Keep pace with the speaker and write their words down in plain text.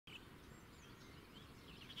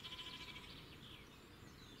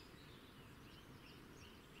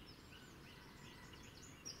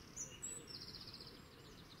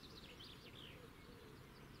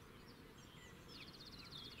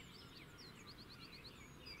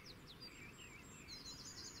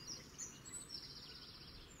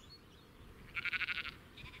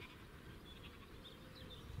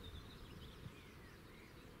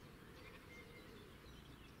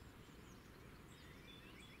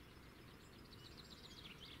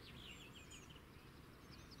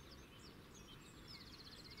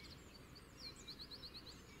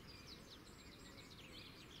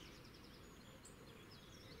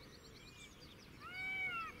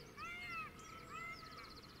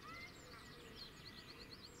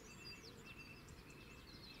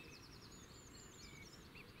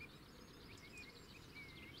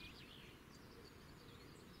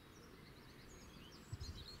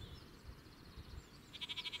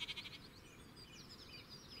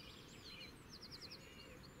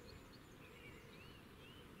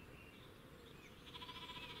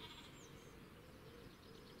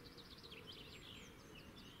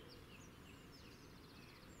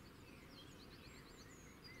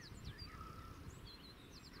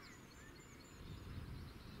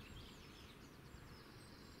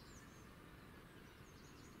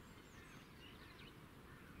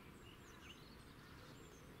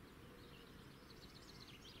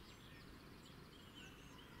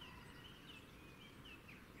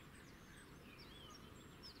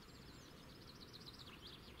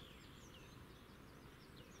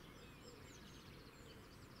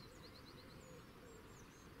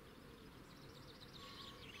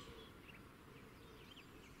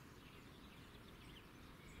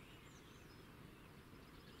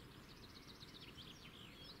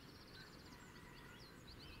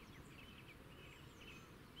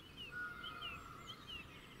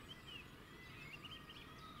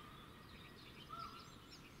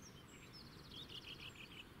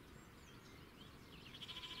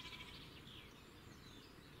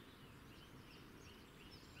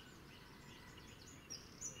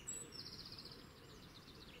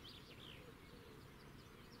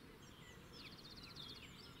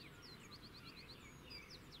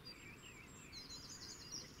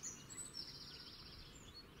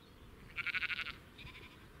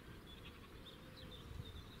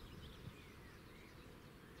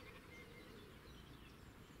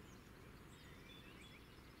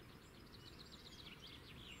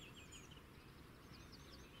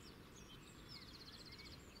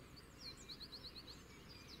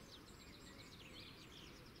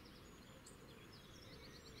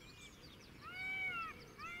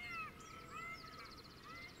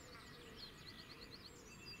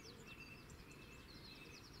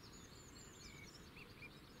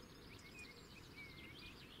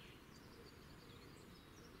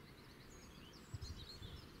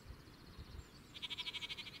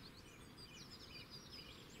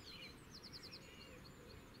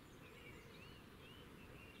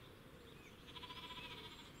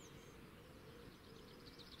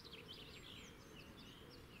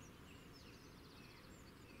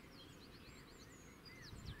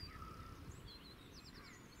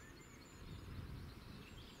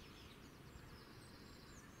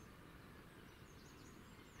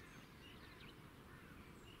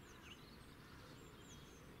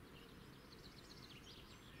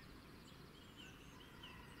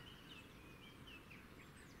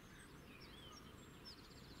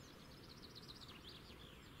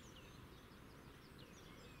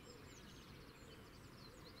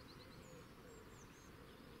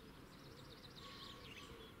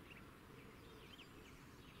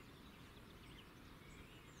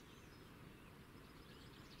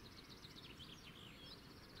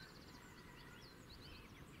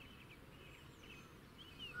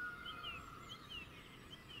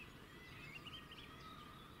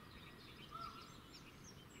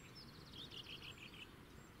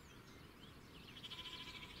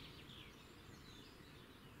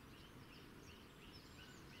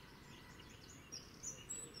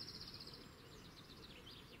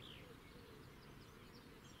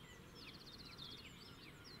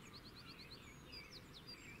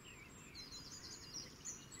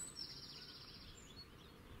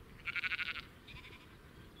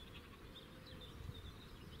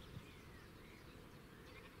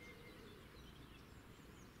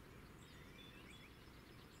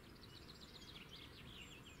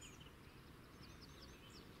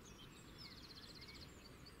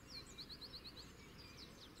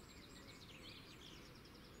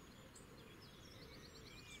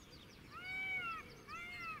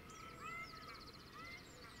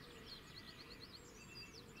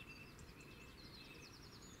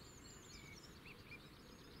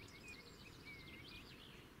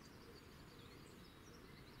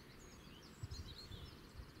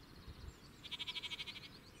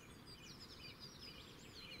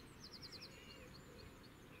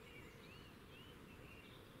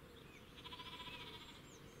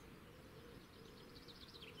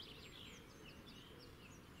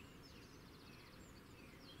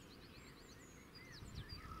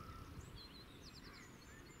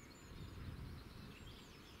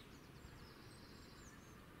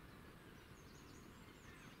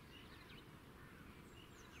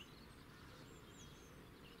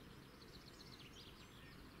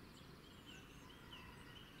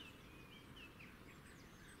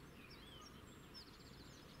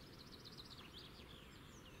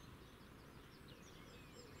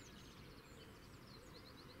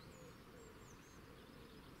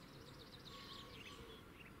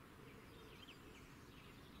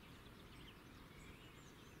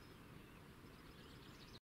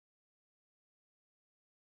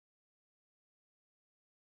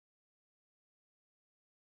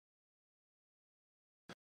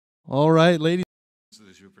All right, ladies. To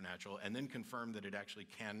the supernatural and then confirm that it actually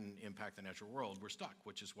can impact the natural world, we're stuck,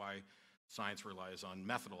 which is why science relies on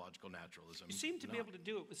methodological naturalism. You seem to be able to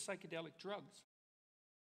do it with psychedelic drugs.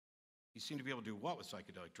 You seem to be able to do what with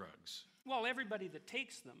psychedelic drugs? Well, everybody that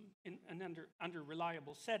takes them under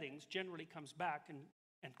reliable settings generally comes back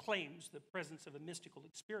and claims the presence of a mystical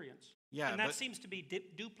experience. Yeah, and that seems to be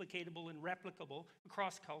duplicatable and replicable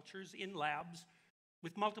across cultures in labs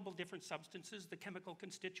with multiple different substances, the chemical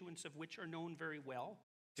constituents of which are known very well.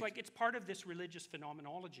 It's like it's part of this religious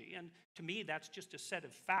phenomenology, and to me that's just a set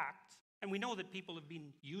of facts. And we know that people have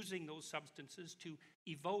been using those substances to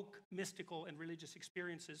evoke mystical and religious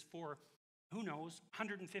experiences for, who knows,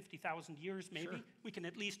 150,000 years maybe. Sure. We can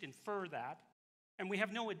at least infer that. And we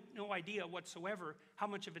have no idea whatsoever how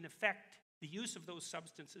much of an effect the use of those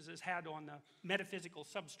substances has had on the metaphysical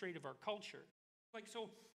substrate of our culture. So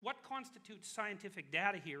what constitutes scientific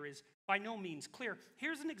data here is by no means clear.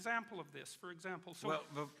 Here's an example of this, for example. So,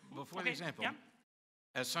 well, before the example, yeah?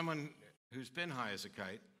 As someone who's been high as a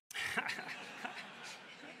kite,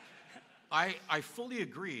 I fully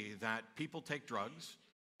agree that people take drugs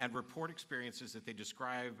and report experiences that they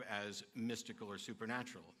describe as mystical or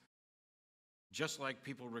supernatural. Just like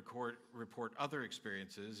people report other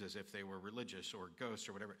experiences as if they were religious or ghosts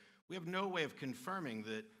or whatever. We have no way of confirming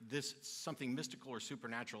that this something mystical or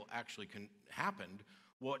supernatural actually happened.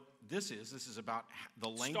 What this is about the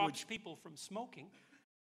language. Stops people from smoking.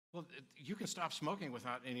 Well, you can stop smoking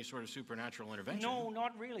without any sort of supernatural intervention. No,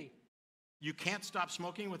 not really. You can't stop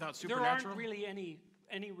smoking without supernatural? There aren't really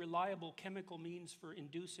any reliable chemical means for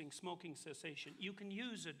inducing smoking cessation. You can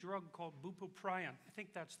use a drug called bupropion. I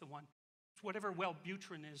think that's the one. It's whatever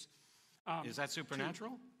Wellbutrin is. Is that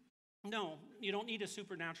supernatural? No, you don't need a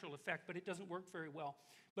supernatural effect, but it doesn't work very well.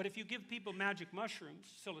 But if you give people magic mushrooms,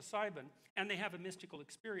 psilocybin, and they have a mystical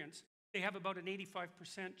experience, they have about an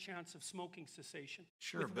 85% chance of smoking cessation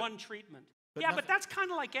with one treatment. But that's kind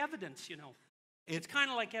of like evidence, you know. It's kind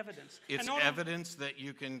of like evidence. It's evidence that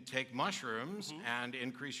you can take mushrooms and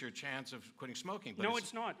increase your chance of quitting smoking. But no,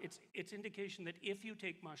 it's not. It's indication that if you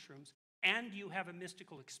take mushrooms and you have a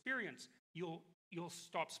mystical experience, you'll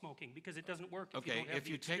stop smoking, because it doesn't work if you don't have if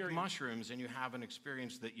you take mushrooms and you have an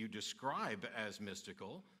experience that you describe as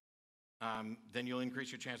mystical, then you'll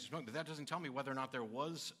increase your chance of smoking. But that doesn't tell me whether or not there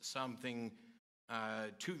was something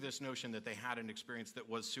to this notion that they had an experience that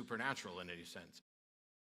was supernatural in any sense.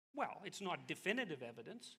 Well, it's not definitive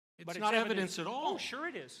evidence. It's not evidence at all. Oh, sure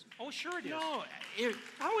it is. Oh, sure it is. No.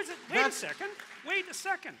 How is it? Wait a second. Wait a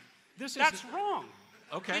second. That's wrong.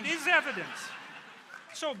 Okay. It is evidence.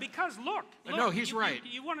 So, because look, no, he's right.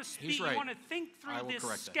 You want to speak, He's right. You want to think through this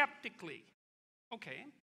skeptically. Okay,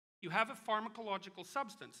 you have a pharmacological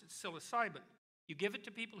substance, it's psilocybin. You give it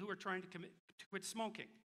to people who are trying to quit smoking.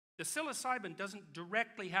 The psilocybin doesn't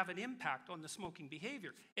directly have an impact on the smoking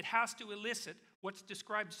behavior. It has to elicit what's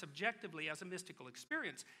described subjectively as a mystical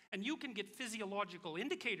experience. And you can get physiological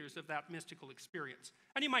indicators of that mystical experience.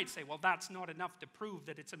 And you might say, well, that's not enough to prove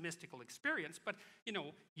that it's a mystical experience, but, you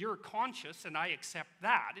know, you're conscious and I accept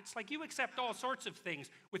that. It's like you accept all sorts of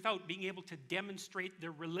things without being able to demonstrate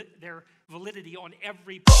their validity on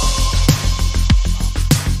every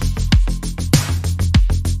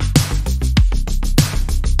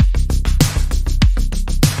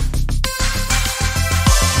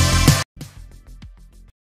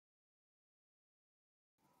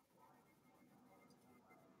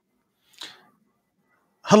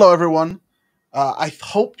Hello, everyone. I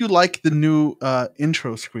hope you like the new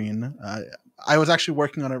intro screen. I was actually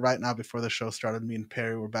working on it right now before the show started. Me and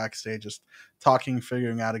Perry were backstage just talking,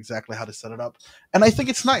 figuring out exactly how to set it up. And I think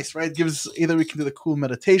it's nice, right? It gives, either we can do the cool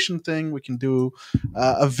meditation thing, we can do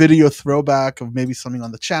a video throwback of maybe something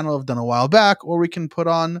on the channel I've done a while back, or we can put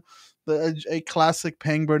on a classic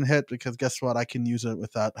Pangburn hit, because guess what? I can use it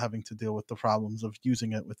without having to deal with the problems of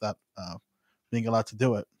using it without being allowed to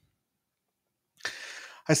do it.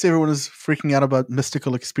 I say everyone is freaking out about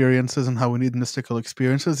mystical experiences and how we need mystical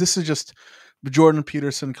experiences. This is just Jordan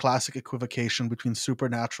Peterson classic equivocation between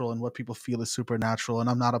supernatural and what people feel is supernatural. And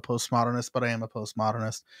I'm not a postmodernist, but I am a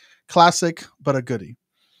postmodernist. Classic, but a goodie.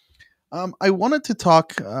 I wanted to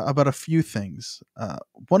talk about a few things.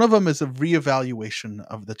 One of them is a reevaluation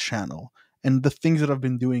of the channel and the things that I've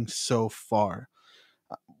been doing so far.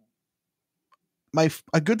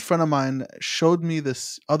 A good friend of mine showed me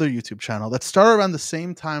this other YouTube channel that started around the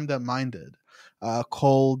same time that mine did,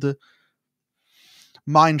 called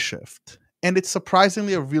Mindshift. And it's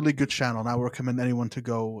surprisingly a really good channel, and I recommend anyone to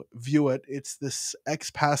go view it. It's this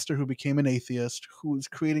ex-pastor who became an atheist who's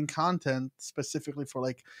creating content specifically for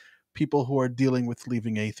like people who are dealing with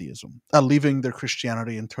leaving atheism, leaving their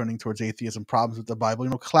Christianity and turning towards atheism, problems with the Bible,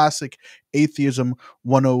 classic atheism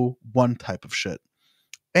 101 type of shit.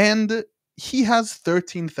 And he has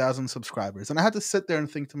 13,000 subscribers. And I had to sit there and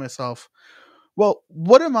think to myself, well,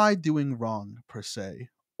 what am I doing wrong per se?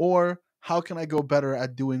 Or how can I go better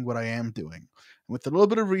at doing what I am doing? And with a little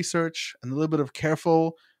bit of research and a little bit of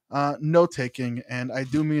careful note taking, and I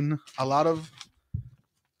do mean a lot of.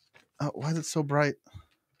 Why is it so bright?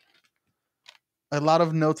 A lot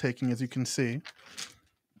of note taking, as you can see.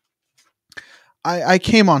 I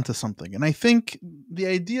came onto something, and I think the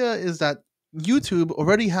idea is that YouTube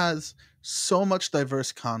already has so much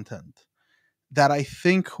diverse content that I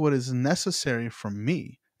think what is necessary for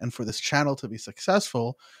me and for this channel to be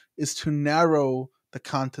successful is to narrow the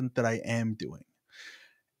content that I am doing.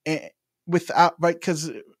 And without, right,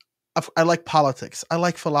 because I like politics, I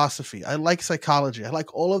like philosophy, I like psychology, I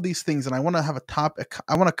like all of these things, and I want to have a topic,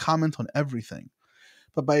 I want to comment on everything.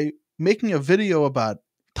 But by making a video about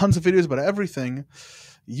tons of videos about everything,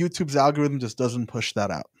 YouTube's algorithm just doesn't push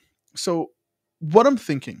that out. So what I'm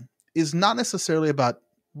thinking is not necessarily about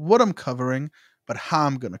what I'm covering, but how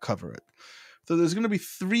I'm going to cover it. So there's going to be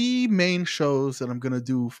 3 main shows that I'm going to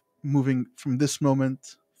do moving from this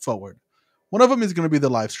moment forward. One of them is going to be the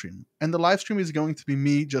live stream. And the live stream is going to be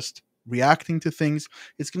me just reacting to things.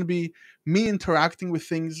 It's going to be me interacting with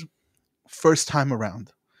things first time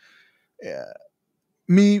around.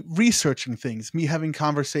 Me researching things, me having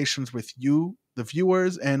conversations with you, the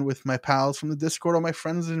viewers, and with my pals from the Discord or my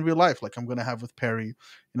friends in real life, like I'm going to have with Perry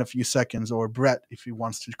in a few seconds, or Brett if he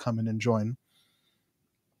wants to come in and join.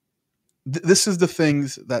 This is the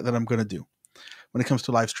things that I'm going to do when it comes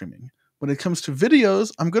to live streaming. When it comes to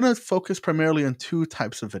videos, I'm going to focus primarily on 2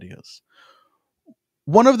 types of videos.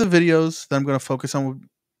 One of the videos that I'm going to focus on will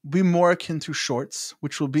be more akin to shorts,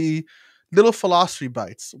 which will be little philosophy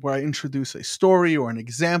bites where I introduce a story or an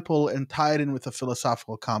example and tie it in with a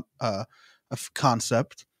philosophical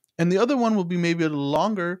concept. And the other one will be maybe a little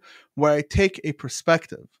longer where I take a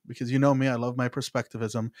perspective, because you know me, I love my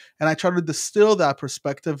perspectivism, and I try to distill that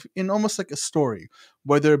perspective in almost like a story,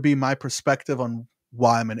 whether it be my perspective on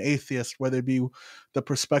why I'm an atheist, whether it be the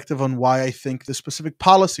perspective on why I think this specific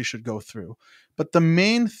policy should go through. But the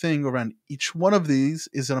main thing around each one of these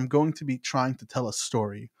is that I'm going to be trying to tell a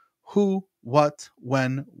story. Who, what,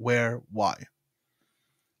 when, where, why.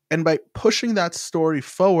 And by pushing that story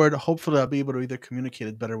forward, hopefully I'll be able to either communicate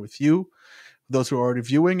it better with you, those who are already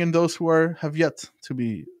viewing, and those who have yet to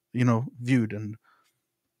be, viewed and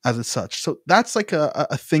as such. So that's like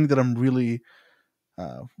a thing that I'm really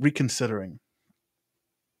reconsidering.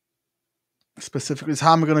 Specifically, is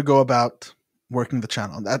how I'm going to go about working the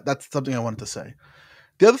channel. That's something I wanted to say.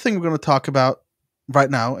 The other thing we're going to talk about right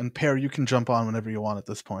now, and Perry, you can jump on whenever you want at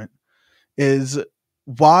this point, is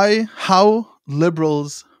how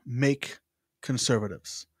liberals make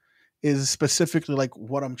conservatives, is specifically like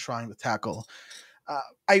what I'm trying to tackle.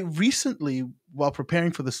 I recently, while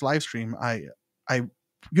preparing for this live stream, I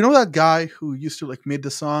that guy who used to like made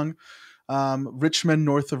the song Richmond,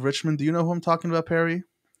 North of Richmond. Do you know who I'm talking about, Perry?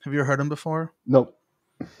 Have you ever heard him before? Nope.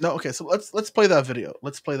 No. Okay, so let's play that video.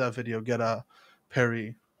 Let's play that video. Get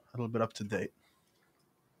Perry a little bit up to date.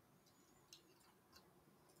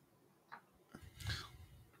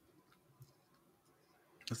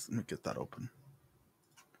 Let me get that open.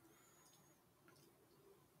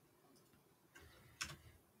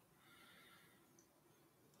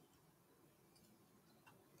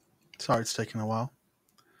 Sorry, it's taking a while.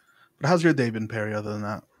 But how's your day been, Perry, other than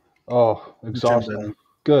that? Oh, exhausting.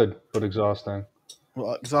 Good, but exhausting.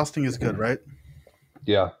 Well, exhausting is good, right?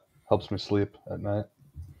 Yeah, helps me sleep at night.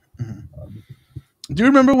 Mm-hmm. Do you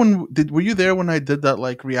remember were you there when I did that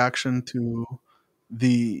like reaction to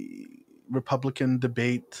the Republican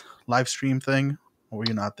debate live stream thing? Or were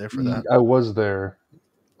you not there for that? I was there.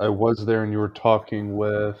 And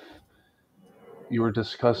you were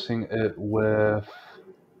discussing it with,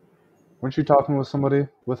 weren't you talking with somebody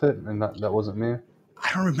with it? And that wasn't me?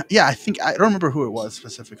 I don't remember. Yeah, I don't remember who it was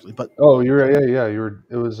specifically, but oh, it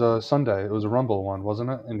was Sunday. It was a Rumble one, wasn't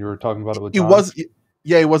it? And you were talking about it with John. It was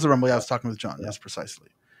a Rumble. Yeah, I was talking with John. Yeah. Yes, precisely.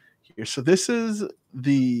 Here, so this is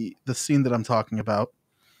the scene that I'm talking about.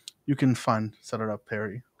 You can set it up,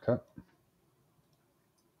 Perry. Okay.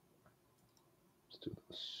 Let's do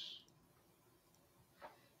this.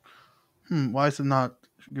 Why is it not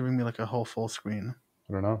giving me like a whole full screen?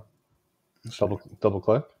 I don't know. Double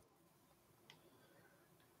click.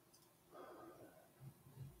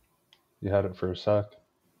 You had it for a sec.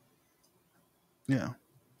 Yeah.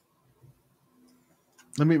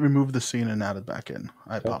 Let me remove the scene and add it back in.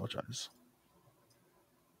 I apologize.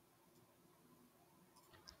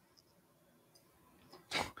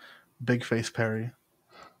 Big face Perry.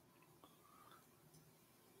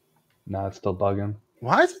 Nah, it's still bugging.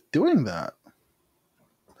 Why is it doing that?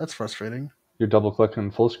 That's frustrating. You're double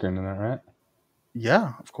clicking full screen in it, right?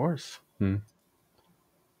 Yeah, of course. Hmm.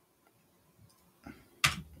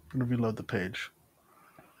 I'm gonna reload the page.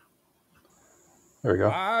 There we go.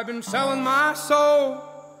 I've been selling my soul,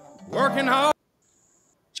 working hard.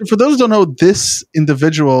 So for those who don't know, this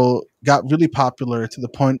individual got really popular to the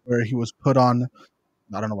point where he was put on.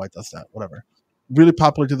 I don't know why it does that. Whatever. Really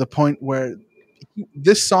popular to the point where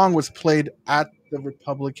this song was played at the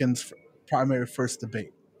Republicans' primary first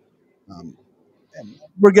debate. And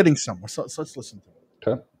we're getting somewhere, so let's listen to it.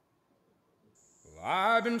 Okay.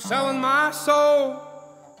 I've been selling my soul,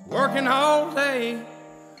 working all day,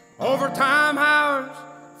 overtime hours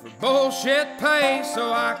for bullshit pay,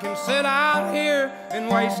 so I can sit out here and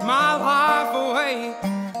waste my life away,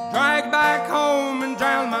 drag back home and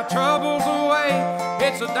drown my troubles away.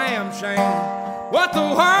 It's a damn shame what the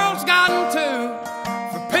world's gotten to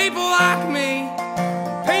for people like me,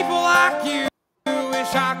 people like you.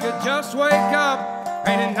 Wish I could just wake up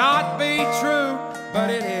and it not be true, but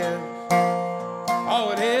it is.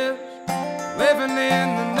 Oh, it is living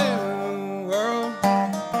in the new world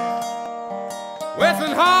with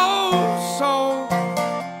an whole soul.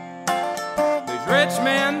 These rich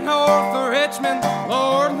men north of Richmond,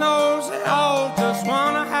 Lord knows they all just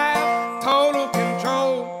wanna have total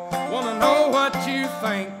control. Wanna know what you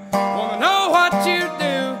think, wanna know what you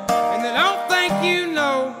do, and they don't think you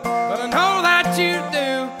know, but I know that you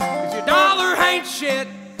do, 'cause your dollar ain't shit,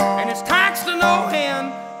 and it's taxed to no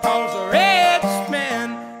end, 'cause the rich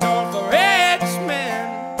men, cause the rich men.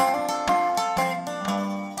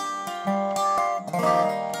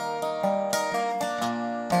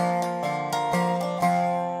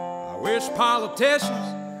 I wish politicians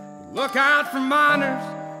would look out for minors,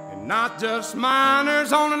 and not just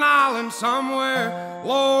minors on an island somewhere.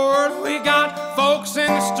 Lord, we got folks in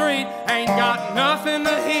the street, ain't got nothing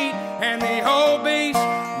to eat, and the obese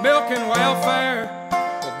milking welfare.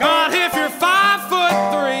 Well, God, if you're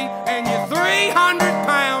 5'3" and you're 300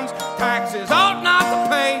 pounds, taxes ought not to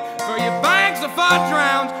pay for your bags of fudge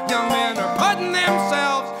rounds. Young men are putting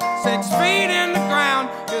themselves 6 feet in the ground,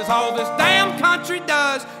 'cause all this damn country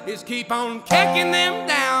does is keep on kicking them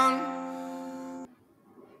down.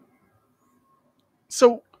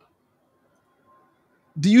 So,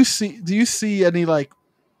 do you see any like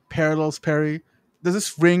parallels, Perry? Does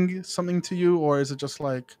this ring something to you, or is it just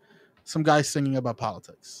like some guy singing about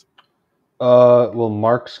politics? Well,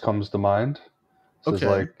 Marx comes to mind. This is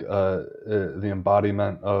Okay. like the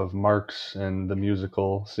embodiment of Marx in the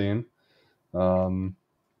musical scene. But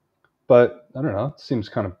I don't know. It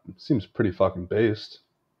seems pretty fucking based.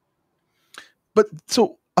 But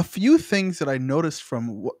so a few things that I noticed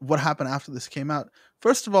from what happened after this came out.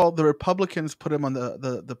 First of all, the Republicans put him on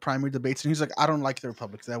the primary debates, and he's like, "I don't like the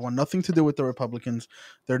Republicans. I want nothing to do with the Republicans.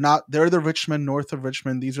 They're the Richmond, north of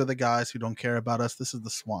Richmond. These are the guys who don't care about us. This is the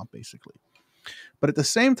swamp, basically." But at the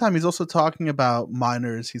same time, he's also talking about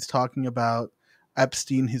minors. He's talking about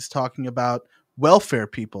Epstein. He's talking about welfare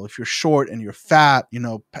people. If you're short and you're fat,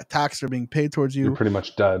 taxes are being paid towards you. You're pretty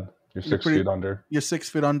much dead. You're 6 feet under. You're 6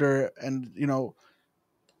 feet under, and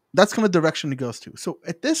that's kind of the direction it goes to. So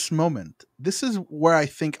at this moment, this is where I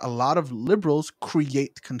think a lot of liberals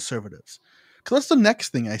create conservatives. Because that's the next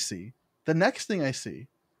thing I see. The next thing I see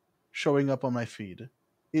showing up on my feed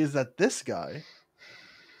is that this guy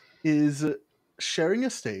is sharing a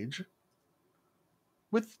stage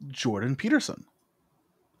with Jordan Peterson.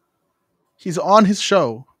 He's on his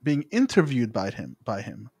show being interviewed by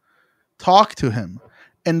him, talk to him.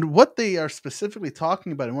 And what they are specifically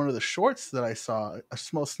talking about in one of the shorts that I saw, a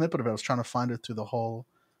small snippet of it, I was trying to find it through the whole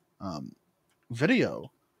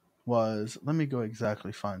video, was, let me go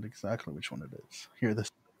find exactly which one it is.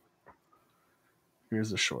 Here's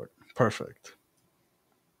the short. Perfect.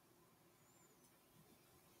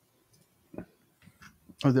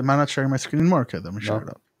 Oh, am I not sharing my screen anymore? Okay, let me share it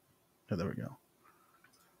up. Okay, there we go.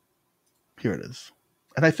 Here it is.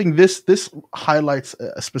 And I think this highlights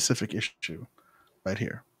a specific issue right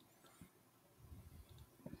here.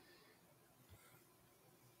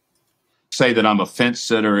 Say that I'm a fence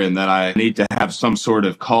sitter and that I need to have some sort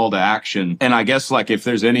of call to action. And I guess like if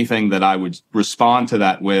there's anything that I would respond to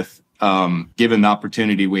that with, given the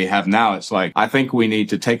opportunity we have now, it's like, I think we need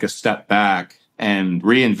to take a step back and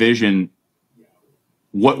re-envision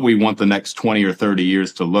what we want the next 20 or 30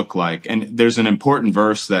 years to look like. And there's an important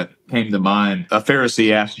verse that came to mind. A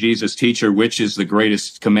Pharisee asked Jesus, "Teacher, which is the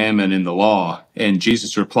greatest commandment in the law?" And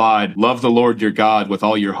Jesus replied, "Love the Lord your God with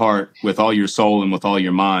all your heart, with all your soul, and with all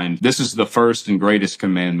your mind. This is the first and greatest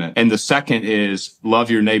commandment. And the second is love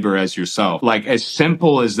your neighbor as yourself." Like, as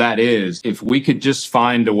simple as that is, if we could just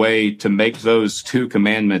find a way to make those two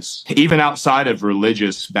commandments, even outside of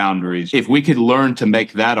religious boundaries, if we could learn to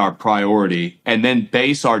make that our priority and then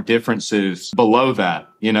base our differences below that,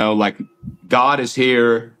 like God is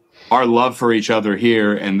here, our love for each other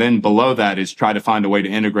here, and then below that is try to find a way to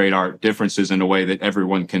integrate our differences in a way that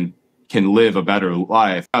everyone can live a better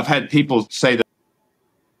life. I've had people say that.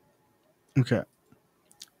 Okay.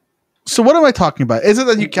 So what am I talking about? Is it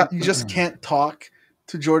that you just can't talk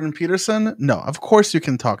to Jordan Peterson? No, of course you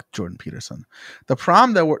can talk to Jordan Peterson. The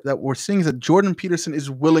problem that we're seeing is that Jordan Peterson is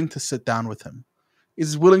willing to sit down with him,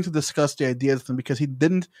 is willing to discuss the ideas with him, because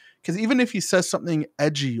even if he says something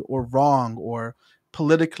edgy or wrong or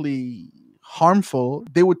politically harmful,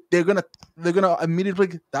 they're gonna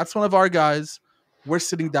immediately, that's one of our guys, we're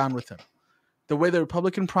sitting down with him. The way the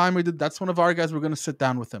Republican primary did, that's one of our guys, we're going to sit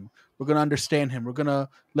down with him. We're going to understand him. We're going to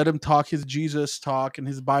let him talk his Jesus talk and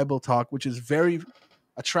his Bible talk, which is very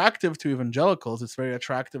attractive to evangelicals. It's very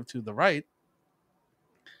attractive to the right.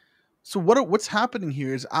 So what's happening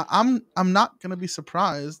here is I'm not going to be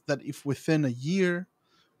surprised that if within a year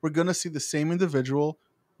we're going to see the same individual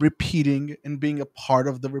repeating and being a part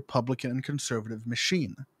of the Republican and conservative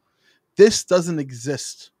machine. This doesn't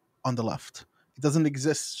exist on the left. It doesn't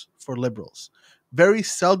exist for liberals. Very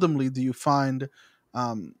seldomly do you find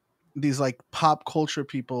these like pop culture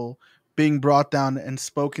people being brought down and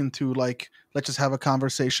spoken to, like, let's just have a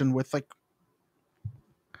conversation with like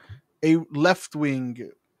a left-wing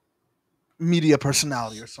media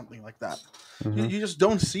personality or something like that. Mm-hmm. You just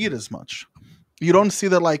don't see it as much. You don't see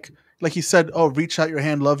that, like he said, oh, reach out your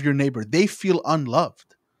hand, love your neighbor. They feel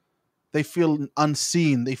unloved. They feel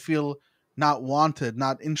unseen. They feel not wanted,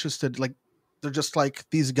 not interested. Like, they're just like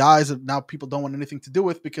these guys that now people don't want anything to do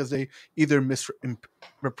with because they either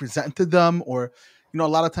misrepresented them, or, a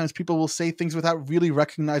lot of times people will say things without really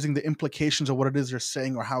recognizing the implications of what it is they're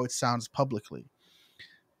saying or how it sounds publicly.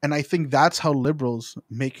 And I think that's how liberals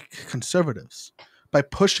make conservatives, by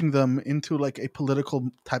pushing them into like a political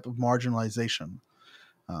type of marginalization.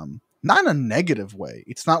 Not in a negative way.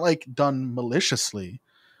 It's not like done maliciously,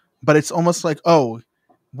 but it's almost like, oh,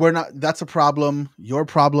 that's a problem. You're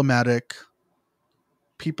problematic.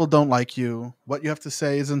 People don't like you. What you have to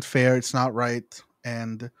say isn't fair. It's not right.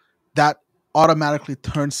 And that automatically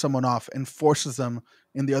turns someone off and forces them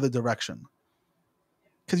in the other direction.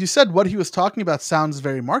 Because you said what he was talking about sounds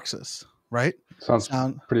very Marxist, right? Sounds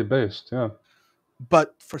pretty based, yeah.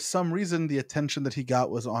 But for some reason, the attention that he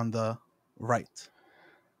got was on the right.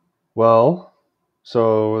 Well,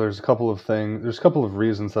 so there's a couple of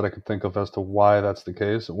reasons that I could think of as to why that's the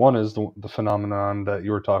case. One is the phenomenon that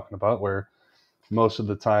you were talking about, where most of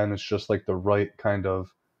the time it's just like the right kind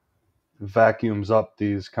of vacuums up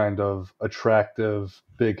these kind of attractive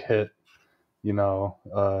big hit,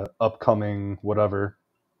 upcoming whatever.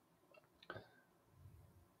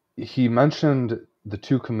 He mentioned the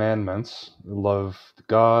two commandments, love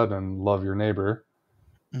God and love your neighbor.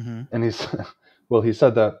 Mm-hmm. And he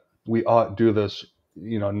said that we ought do this,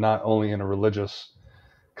 not only in a religious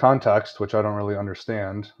context, which I don't really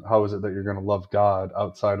understand. How is it that you're going to love God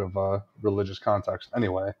outside of a religious context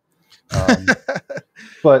anyway?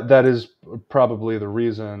 But that is probably the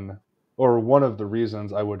reason, or one of the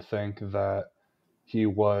reasons, I would think, that he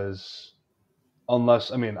was, I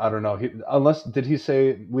don't know. Did he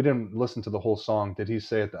say, we didn't listen to the whole song, did he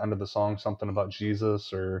say at the end of the song something about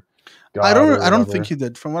Jesus or God? I don't think he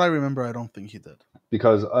did. From what I remember, I don't think he did.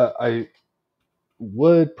 Because I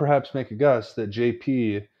would perhaps make a guess that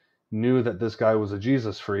JP knew that this guy was a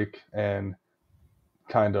Jesus freak and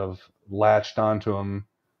kind of latched onto him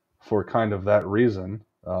for kind of that reason.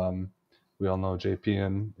 We all know JP,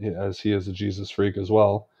 and as he is a Jesus freak as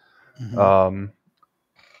well. Mm-hmm.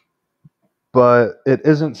 But it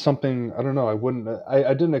isn't something, I don't know,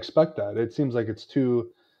 I didn't expect that. It seems like it's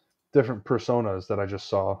two different personas that I just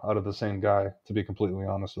saw out of the same guy, to be completely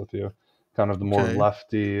honest with you. Kind of the more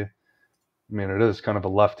lefty, it is kind of a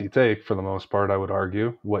lefty take for the most part, I would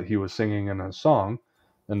argue, what he was singing in his song.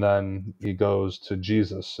 And then he goes to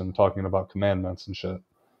Jesus and talking about commandments and shit.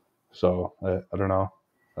 So I don't know.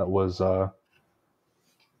 That was,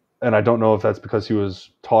 and I don't know if that's because he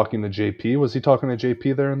was talking to JP. Was he talking to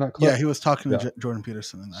JP there in that clip? Yeah, he was talking to Jordan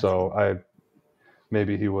Peterson in that. So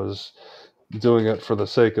maybe he was doing it for the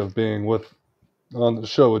sake of being on the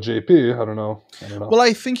show with JP. I don't know. Well,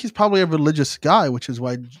 I think he's probably a religious guy, which is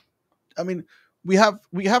why, we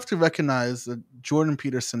have to recognize that Jordan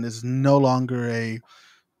Peterson is no longer a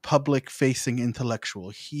public facing intellectual.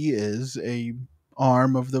 He is a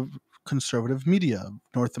arm of the conservative media of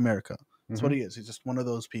North America. That's what he is. He's just one of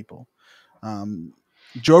those people. Um,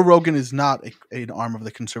 Joe Rogan is not an arm of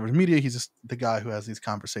the conservative media. He's just the guy who has these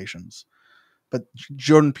conversations. But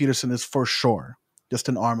Jordan Peterson is for sure just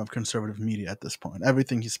an arm of conservative media at this point.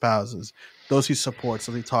 Everything he spouses, those he supports,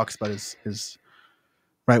 those he talks about is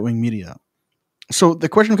right wing media. So the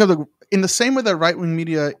question becomes, in the same way that right wing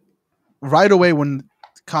media, right away when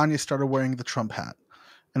Kanye started wearing the Trump hat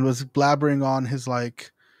and was blabbering on his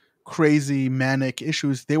like crazy manic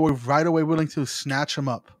issues, they were right away willing to snatch him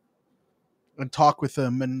up and talk with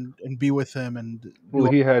him and be with him. And Well,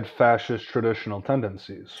 he had fascist traditional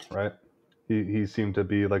tendencies, right? He seemed to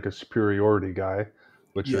be like a superiority guy,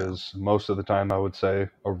 which is most of the time I would say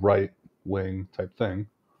a right wing type thing.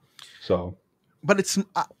 So, but it's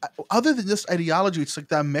other than just ideology, it's like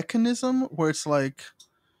that mechanism where it's like,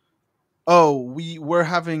 oh, we're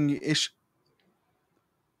having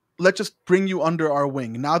let's just bring you under our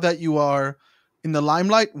wing. Now that you are in the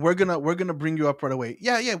limelight, we're gonna bring you up right away.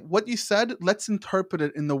 Yeah. What you said, let's interpret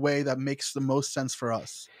it in the way that makes the most sense for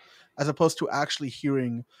us, as opposed to actually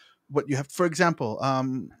hearing what you have. For example,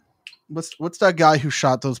 what's that guy who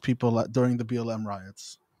shot those people during the BLM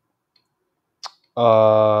riots?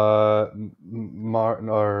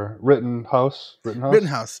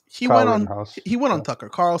 Rittenhouse. He went on Tucker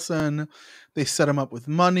Carlson. They set him up with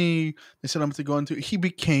money. They set him up to go into. He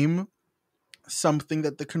became something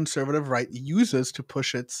that the conservative right uses to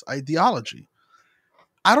push its ideology.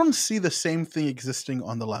 I don't see the same thing existing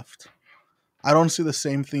on the left. I don't see the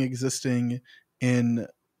same thing existing in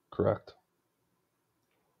correct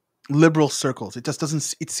liberal circles. It just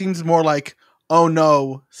doesn't. It seems more like, oh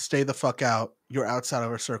no, stay the fuck out. You're outside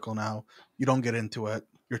of our circle now. You don't get into it.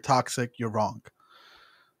 You're toxic. You're wrong.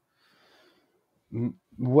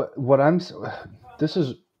 This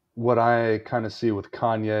is what I kind of see with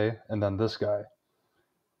Kanye and then this guy.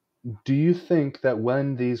 Do you think that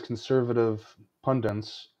when these conservative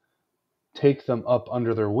pundits take them up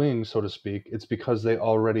under their wing, so to speak, it's because they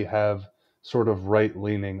already have sort of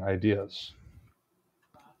right-leaning ideas?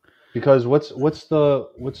 Because what's the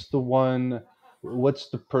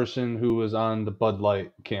person who was on the Bud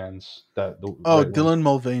Light cans Dylan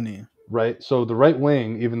Mulvaney. Right. So the right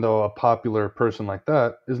wing, even though a popular person like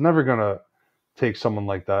that, is never gonna take someone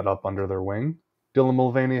like that up under their wing. Dylan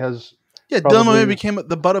Mulvaney has Dylan Mulvaney became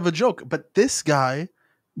the butt of a joke, but this guy,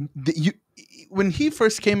 when he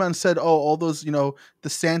first came out and said, "Oh, all those,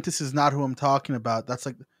 DeSantis is not who I'm talking about," that's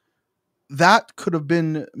like, that could have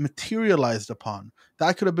been materialized upon.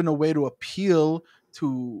 That could have been a way to appeal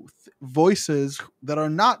to voices that are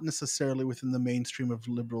not necessarily within the mainstream of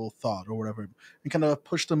liberal thought or whatever, and kind of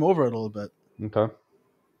push them over a little bit. Okay.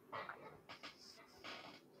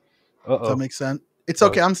 Does that make sense? It's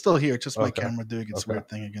okay. I'm still here. It's just my camera doing its weird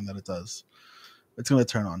thing again that it does. It's going to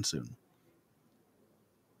turn on soon.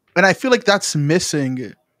 And I feel like that's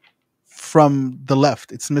missing from the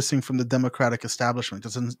left. It's missing from the Democratic establishment.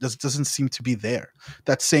 It doesn't seem to be there.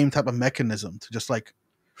 That same type of mechanism to just like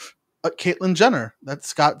Caitlyn Jenner.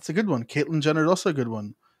 It's a good one. Caitlyn Jenner is also a good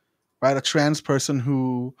one. Right? A trans person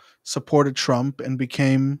who supported Trump and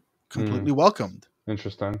became completely welcomed.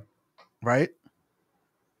 Interesting. Right?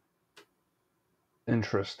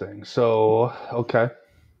 Interesting. So, okay.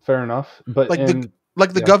 Fair enough. But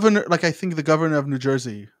the governor, like I think the governor of New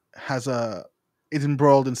Jersey is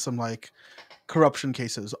embroiled in some like corruption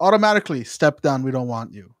cases. Automatically step down. We don't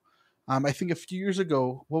want you. I think a few years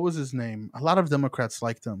ago, what was his name? A lot of Democrats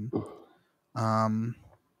liked him.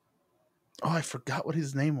 I forgot what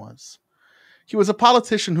his name was. He was a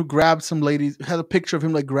politician who grabbed some lady, had a picture of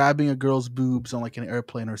him like grabbing a girl's boobs on like an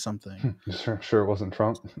airplane or something. Sure it wasn't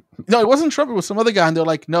Trump? No, it wasn't Trump. It was some other guy. And they're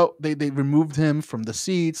like, no, they removed him from the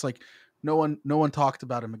seats. Like no one talked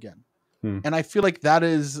about him again. And I feel like that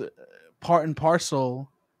is part and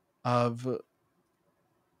parcel of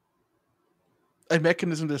a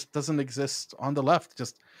mechanism that doesn't exist on the left. It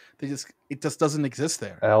just doesn't exist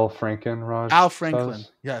there. Al Franken.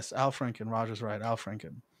 Yes, Al Franken. Roger's right. Al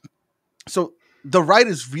Franken. So the right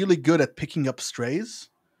is really good at picking up strays.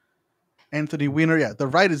 Anthony Weiner, the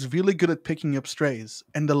right is really good at picking up strays,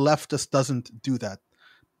 and the left just doesn't do that.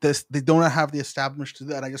 They don't have the establishment to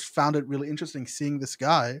do that. I just found it really interesting seeing this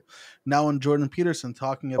guy now on Jordan Peterson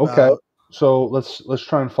talking about. Okay, so let's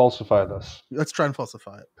try and falsify this. Let's try and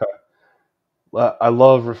falsify it. Okay. I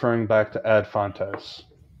love referring back to Ad Fontes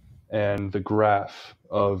and the graph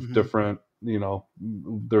of different.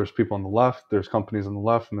 There's people on the left, there's companies on the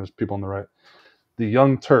left, and there's people on the right. The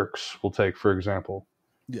Young Turks, we'll take for example.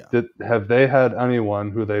 Yeah. Have they had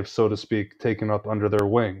anyone who they've, so to speak, taken up under their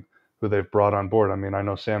wing, who they've brought on board? I mean, I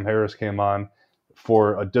know Sam Harris came on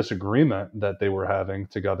for a disagreement that they were having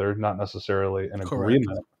together, not necessarily an Correct.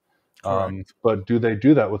 agreement. Correct. But do they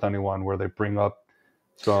do that with anyone where they bring up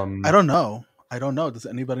some? I don't know. Does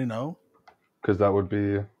anybody know? Because that would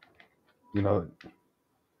be, you know,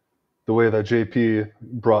 the way that JP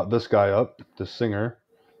brought this guy up, this singer,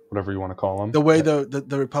 whatever you want to call him. The way the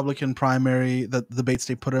Republican primary, the debates,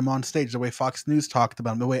 they put him on stage, the way Fox News talked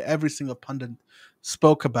about him, the way every single pundit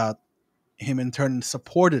spoke about him in turn and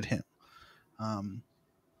supported him.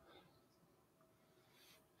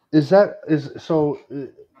 Let's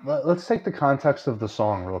take the context of the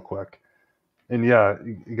song real quick. And yeah,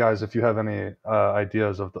 you guys, if you have any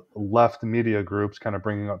ideas of the left media groups kind of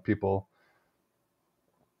bringing up people,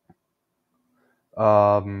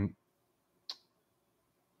 so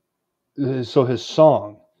his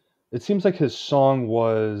song, it seems like his song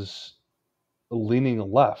was leaning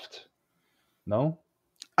left. No?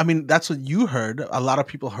 I mean, that's what you heard. A lot of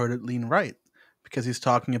people heard it lean right because he's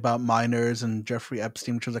talking about minors and Jeffrey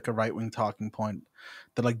Epstein, which was like a right-wing talking point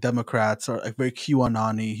that like Democrats are like very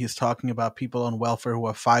QAnon-y. He's talking about people on welfare who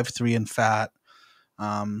are 5'3" and fat.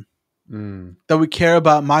 That we care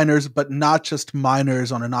about minors, but not just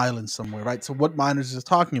minors on an island somewhere, right? So what minors is he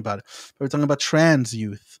talking about? We're talking about trans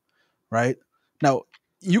youth, right? Now,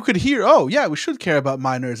 you could hear, oh, yeah, we should care about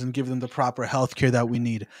minors and give them the proper health care that we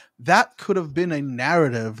need. That could have been a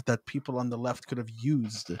narrative that people on the left could have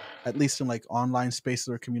used, at least in like online spaces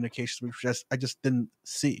or communications, which I just didn't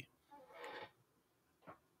see.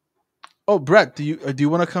 Oh, Brett, do you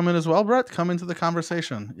want to come in as well, Brett? Come into the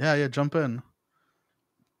conversation. Yeah, jump in.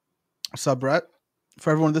 What's up, Brett?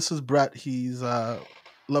 For everyone, this is Brett. He's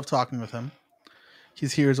love talking with him.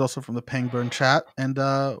 He's here. He's also from the Pangburn chat, and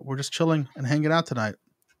we're just chilling and hanging out tonight.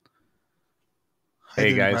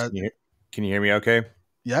 Hey guys, can you hear me okay?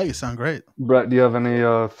 Yeah, you sound great. Brett, do you have any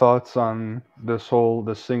thoughts on this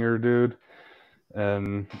singer dude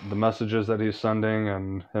and the messages that he's sending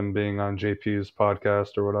and him being on JP's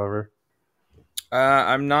podcast or whatever?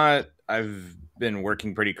 I'm not. I've been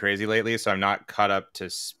working pretty crazy lately, so I'm not caught up to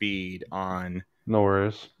speed on no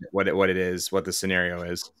worries what it is, what the scenario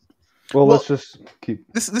is. Well, let's just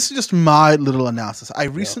keep this is just my little analysis. I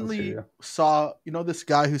recently saw, this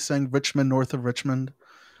guy who sang Richmond North of Richmond,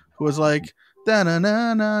 who was like da na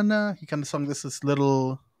na na na. He kind of sung this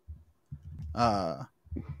little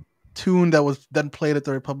tune that was then played at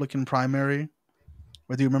the Republican primary.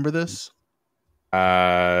 Do you remember this?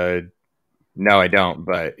 No, I don't,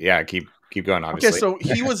 but yeah, keep going, obviously. Okay, so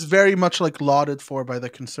he was very much like lauded for by the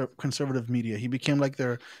conservative media. He became like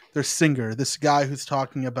their singer, this guy who's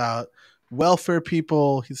talking about welfare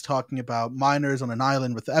people. He's talking about minors on an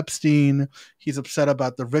island with Epstein. He's upset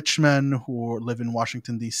about the rich men who live in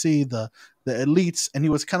Washington, D.C., the elites, and he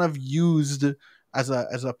was kind of used as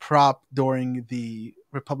a prop during the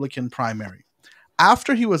Republican primary.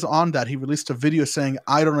 After he was on that, he released a video saying,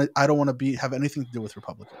 I don't want to have anything to do with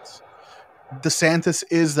Republicans. DeSantis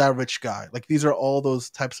is that rich guy. Like, these are all those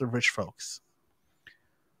types of rich folks.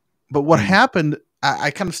 But what happened,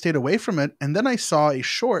 I kind of stayed away from it. And then I saw a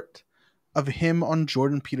short of him on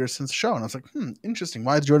Jordan Peterson's show. And I was like, interesting.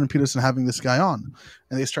 Why is Jordan Peterson having this guy on?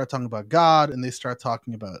 And they start talking about God, and they start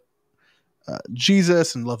talking about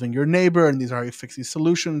Jesus and loving your neighbor. And these are how you fix these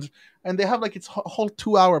solutions. And they have like it's a whole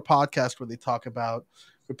 2-hour podcast where they talk about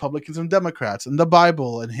Republicans and Democrats and the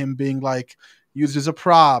Bible and him being like, used as a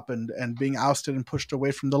prop and being ousted and pushed away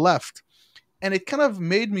from the left. And it kind of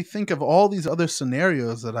made me think of all these other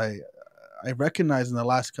scenarios that I recognize in the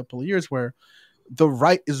last couple of years where the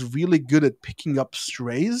right is really good at picking up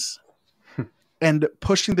strays and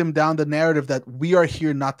pushing them down the narrative that we are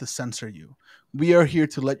here not to censor you. We are here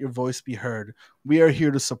to let your voice be heard. We are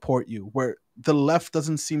here to support you, where the left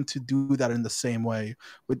doesn't seem to do that in the same way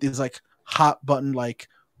with these like hot button, like,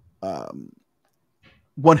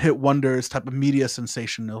 one-hit wonders type of media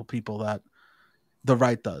sensational people that the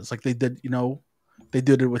right does. Like they did, they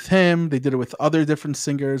did it with him. They did it with other different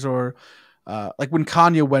singers, or like when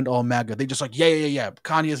Kanye went all MAGA, they just like, yeah.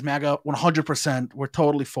 Kanye's MAGA 100%. We're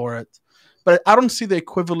totally for it. But I don't see the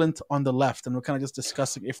equivalent on the left. And we're kind of just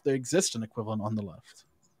discussing if there exists an equivalent on the left.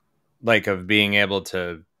 Like of being able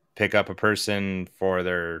to pick up a person for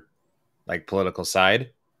their like political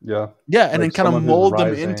side. Yeah, and then kind of mold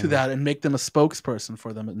them into that and make them a spokesperson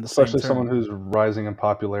for them in the same term. Especially someone who's rising in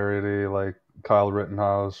popularity, like Kyle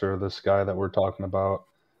Rittenhouse or this guy that we're talking about.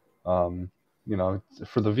 For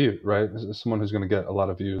the view, right? Someone who's going to get a lot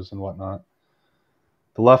of views and whatnot.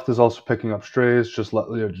 The left is also picking up strays, just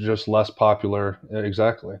less popular.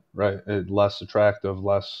 Exactly, right? Less attractive,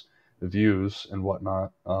 less views and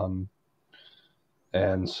whatnot.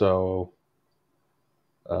 And so,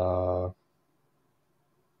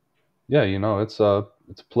 yeah, you know, it's a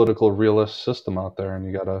political realist system out there, and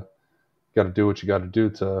you gotta do what you gotta do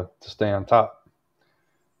to stay on top.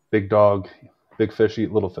 Big dog, big fish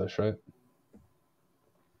eat little fish, right?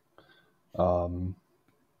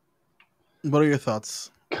 What are your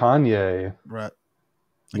thoughts, Kanye Brett?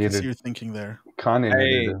 I can see you're thinking there.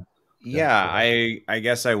 Kanye needed. I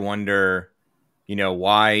guess I wonder, you know,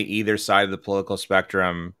 why either side of the political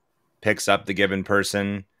spectrum picks up the given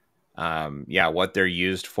person. What they're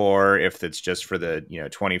used for, if it's just for the,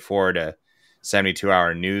 24 to 72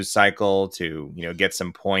 hour news cycle to, get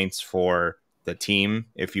some points for the team,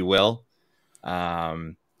 if you will.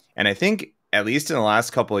 And I think, at least in the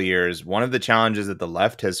last couple of years, one of the challenges that the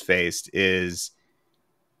left has faced is,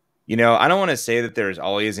 I don't want to say that there's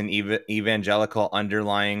always an evangelical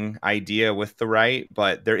underlying idea with the right,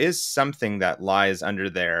 but there is something that lies under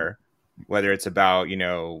there, whether it's about,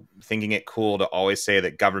 thinking it cool to always say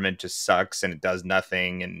that government just sucks and it does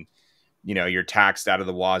nothing. And, you're taxed out of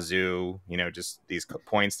the wazoo, just these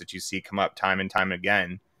points that you see come up time and time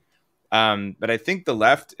again. But I think the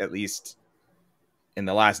left, at least in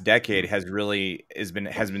the last decade, has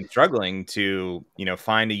been struggling to,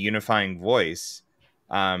 find a unifying voice.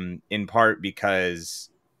 In part because,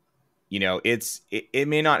 it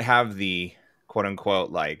may not have the quote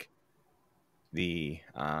unquote, like the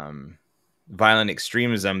violent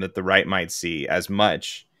extremism that the right might see as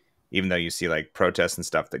much, even though you see like protests and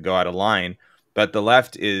stuff that go out of line. But the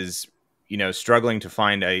left is, struggling to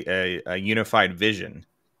find a unified vision.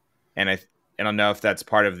 And I don't know if that's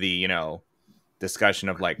part of the, discussion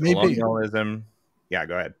of like colonialism. Yeah,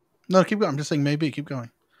 go ahead. No, keep going. I'm just saying maybe. Keep going.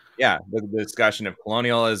 Yeah, the discussion of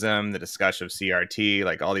colonialism, the discussion of CRT,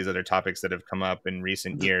 like all these other topics that have come up in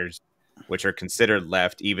recent years, which are considered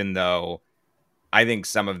left, even though I think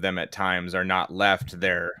some of them at times are not left.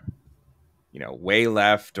 They're, way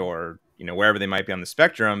left, or, wherever they might be on the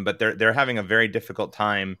spectrum, but they're having a very difficult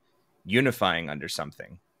time unifying under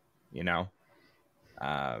something,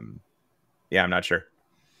 I'm not sure.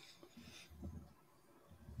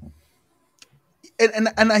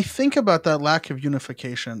 And I think about that lack of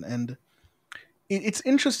unification, and it's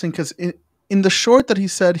interesting because in the short that he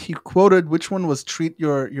said, he quoted, which one was treat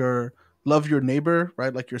your love your neighbor,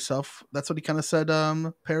 right, like yourself. That's what he kind of said,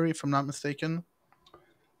 Perry, if I'm not mistaken.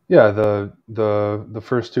 Yeah, the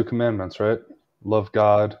first two commandments, right? Love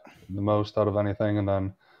God the most out of anything, and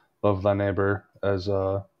then love thy neighbor as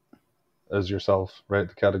yourself, right?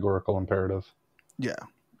 The categorical imperative. Yeah,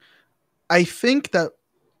 I think that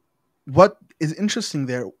what is interesting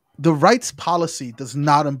there, the right's policy does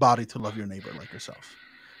not embody to love your neighbor like yourself.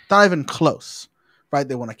 Not even close, right?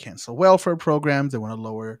 They want to cancel welfare programs. They want to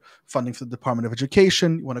lower funding for the Department of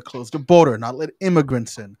Education. You want to close the border, not let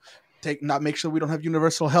immigrants in, not make sure we don't have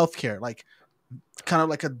universal health care. Like, kind of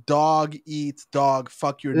like a dog eats dog,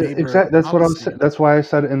 fuck your neighbor. Exactly. That's what I'm saying. That's why I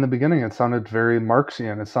said in the beginning, it sounded very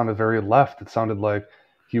Marxian. It sounded very left. It sounded like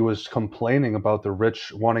he was complaining about the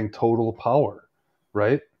rich wanting total power,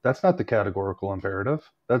 right? That's not the categorical imperative.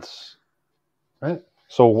 That's right.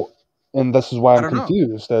 So, and this is why I'm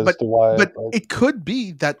confused as to why. But it could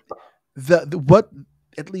be that what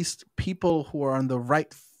at least people who are on the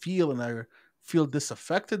right feel and feel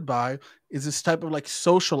disaffected by is this type of like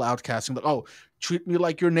social outcasting. Like, oh, treat me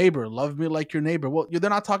like your neighbor, love me like your neighbor. Well, they're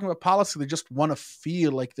not talking about policy. They just want to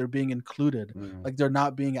feel like they're being included, like they're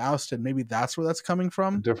not being ousted. Maybe that's where that's coming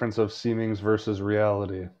from. The difference of seemings versus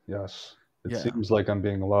reality. Yes. It seems like I'm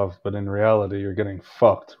being loved, but in reality, you're getting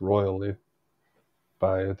fucked royally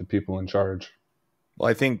by the people in charge. Well,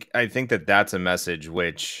 I think that that's a message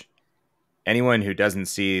which anyone who doesn't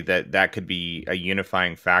see that could be a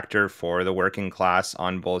unifying factor for the working class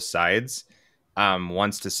on both sides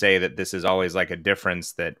wants to say that this is always like a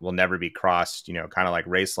difference that will never be crossed, kind of like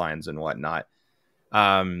race lines and whatnot.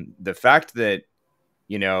 The fact that,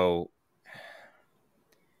 you don't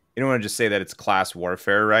want to just say that it's class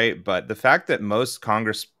warfare, right? But the fact that most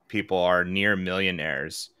Congress people are near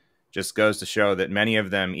millionaires just goes to show that many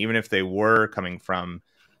of them, even if they were coming from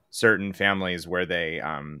certain families where they,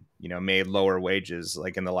 made lower wages,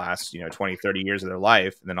 like in the last, 20, 30 years of their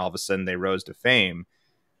life, and then all of a sudden they rose to fame,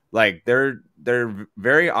 like they're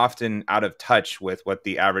very often out of touch with what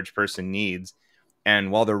the average person needs.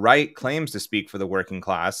 And while the right claims to speak for the working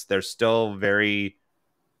class, they're still very,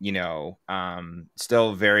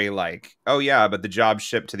 still very like, oh yeah, but the job's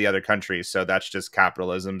shipped to the other country, so that's just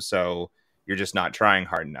capitalism, so you're just not trying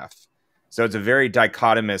hard enough. So it's a very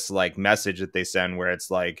dichotomous like message that they send, where it's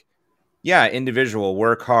like, yeah, individual,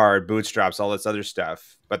 work hard, bootstraps, all this other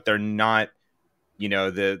stuff, but they're not you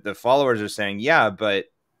know, the followers are saying, yeah, but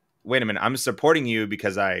wait a minute, I'm supporting you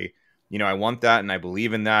because I want that and I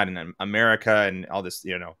believe in that and America and all this,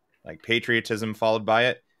 you know, like patriotism followed by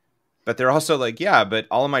it. But they're also like, yeah, but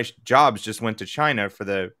all of my jobs just went to China for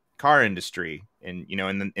the car industry in, you know,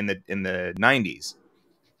 in the 90s.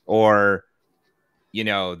 Or, you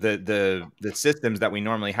know, the systems that we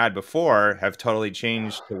normally had before have totally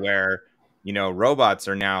changed to where, you know, robots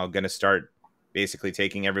are now going to start basically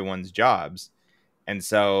taking everyone's jobs. And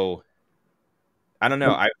so I don't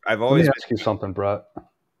know. I've always Let me ask you something, Brett,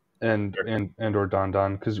 and or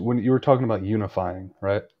Dandan, because when you were talking about unifying,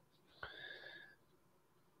 right?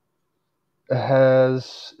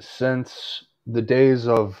 Has, since the days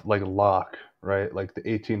of like Locke, right, like the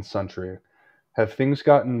 18th century, have things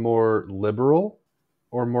gotten more liberal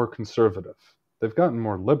or more conservative? They've gotten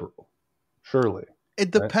more liberal, surely.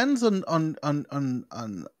 It Right? depends on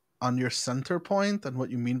your center point and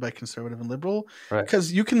what you mean by conservative and liberal, Right.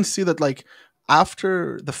 because you can see that, like,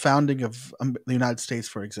 after the founding of the United States,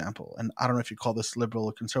 for example, and I don't know if you call this liberal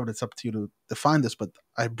or conservative, it's up to you to define this, but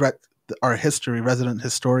Brett, our resident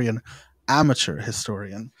historian, amateur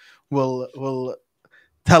historian, will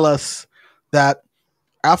tell us that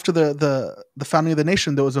after the founding of the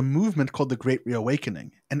nation, there was a movement called the Great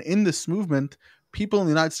Reawakening. And in this movement, people in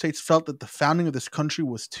the United States felt that the founding of this country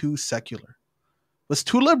was too secular, was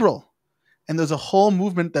too liberal. And there's a whole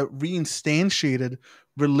movement that reinstantiated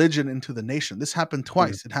religion into the nation. This happened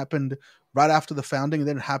twice. It happened right after the founding, and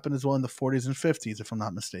then it happened as well in the 40s and 50s, if I'm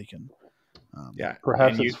not mistaken. Yeah.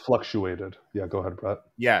 Perhaps it's fluctuated. Yeah, go ahead, Brett.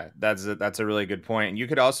 Yeah, that's a really good point. And you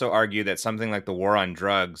could also argue that something like the war on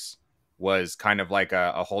drugs was kind of like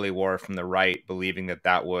a holy war from the right, believing that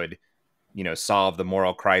that would, you know, solve the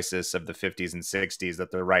moral crisis of the 50s and 60s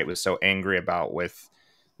that the right was so angry about, with,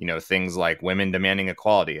 you know, things like women demanding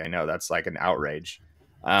equality. I know that's like an outrage.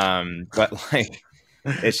 But like,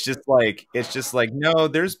 it's just like, no,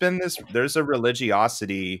 there's a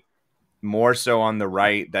religiosity more so on the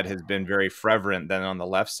right that has been very prevalent than on the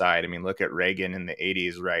left side. I mean, look at Reagan in the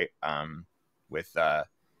 80s, right? With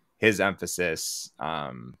his emphasis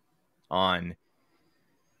on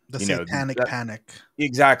the you know, satanic panic.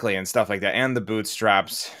 Exactly, and stuff like that, and the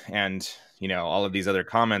bootstraps, and, you know, all of these other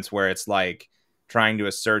comments where it's like trying to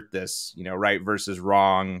assert this, you know, right versus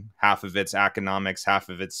wrong, half of it's economics, half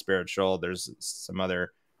of it's spiritual. There's some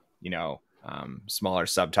other, you know, smaller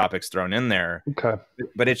subtopics thrown in there. Okay.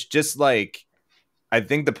 But it's just like, I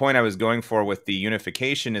think the point I was going for with the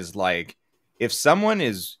unification is like, if someone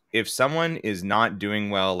is not doing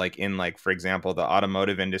well, like in, like, for example, the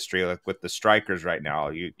automotive industry, like with the strikers right now,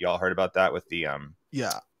 y'all heard about that with the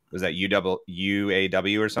yeah, was that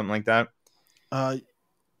UAW or something like that?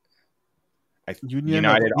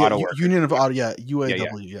 United Auto Workers. Union of Auto, yeah,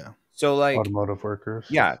 UAW, yeah. So like automotive workers.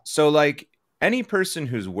 Yeah. So like any person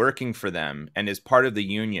who's working for them and is part of the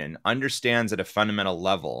union understands at a fundamental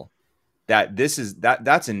level that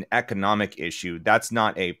that's an economic issue. That's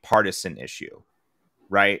not a partisan issue.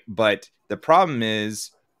 Right. But the problem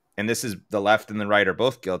is, and this is the left and the right are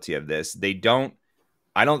both guilty of this,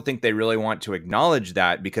 I don't think they really want to acknowledge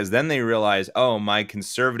that, because then they realize, oh, my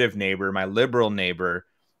conservative neighbor, my liberal neighbor,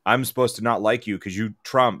 I'm supposed to not like you because you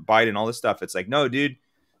Trump, Biden, all this stuff. It's like, no, dude,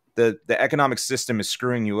 the economic system is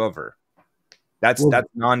screwing you over. That's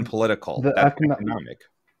non-political. That's economic.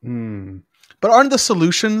 But aren't the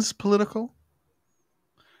solutions political?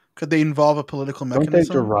 Could they involve a political mechanism? Don't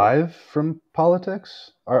they derive from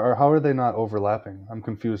politics? Or how are they not overlapping? I'm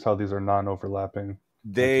confused how these are non-overlapping.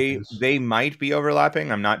 They might be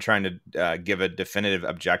overlapping. I'm not trying to give a definitive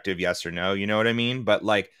objective yes or no. You know what I mean? But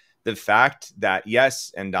like the fact that,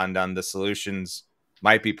 yes, and Dandan, the solutions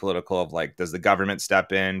might be political, of like, does the government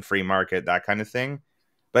step in, free market, that kind of thing.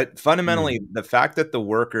 But fundamentally, the fact that the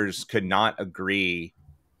workers could not agree,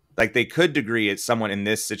 like they could agree at someone in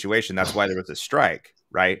this situation, that's why there was a strike,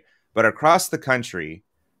 right? But across the country,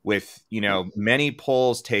 with, you know, many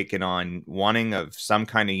polls taken on wanting of some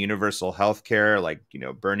kind of universal health care, like, you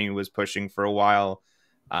know, Bernie was pushing for a while,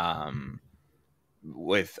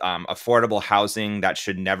 with affordable housing, that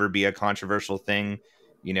should never be a controversial thing,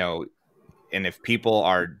 you know. And if people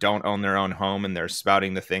don't own their own home and they're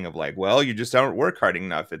spouting the thing of like, well, you just don't work hard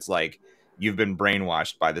enough, it's like you've been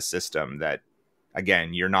brainwashed by the system that,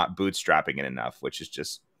 again, you're not bootstrapping it enough, which is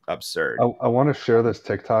just absurd. I want to share this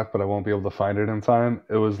TikTok, but I won't be able to find it in time.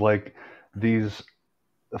 It was like these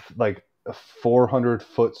like 400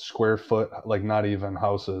 square foot, like not even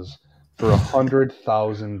houses, for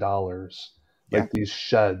 $100,000, like these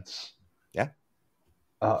sheds. Yeah.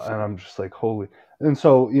 And I'm just like, holy. And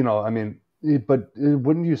so, you know, I mean, but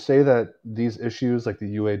wouldn't you say that these issues like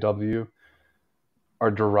the UAW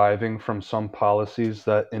are deriving from some policies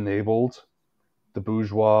that enabled the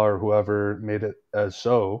bourgeois or whoever made it as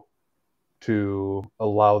so to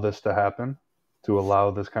allow this to happen, to allow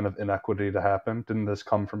this kind of inequity to happen? Didn't this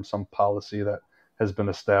come from some policy that has been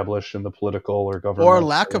established in the political or government, or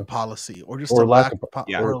lack of policy, or just or a lack lack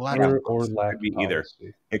of or a lack of or lack Could be of either.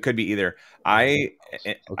 policy? It could be either. I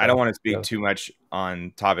Okay. don't want to speak Yeah. too much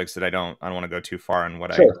on topics that I don't want to go too far on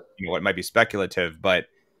what Sure. what might be speculative, but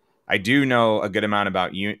I do know a good amount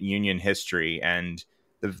about union history, and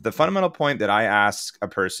the fundamental point that I ask a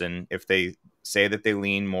person if they say that they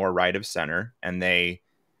lean more right of center, and they,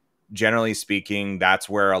 generally speaking, that's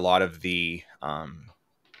where a lot of the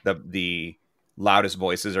loudest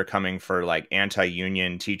voices are coming for, like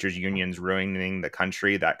anti-union, teachers unions ruining the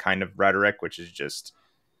country, that kind of rhetoric, which is just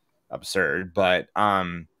absurd. But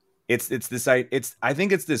I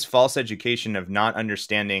think it's this false education of not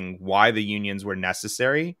understanding why the unions were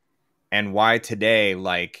necessary, and why today,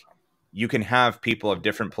 like, you can have people of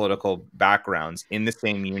different political backgrounds in the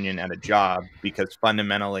same union at a job, because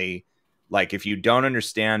fundamentally, like, if you don't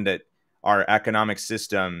understand that our economic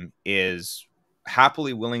system is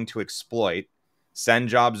happily willing to exploit, send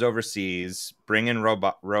jobs overseas, bring in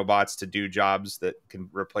robots to do jobs that can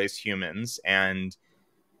replace humans, and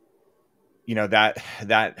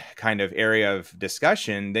that kind of area of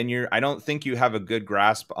discussion, then I don't think you have a good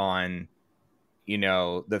grasp on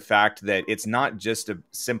the fact that it's not just a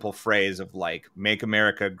simple phrase of, like, make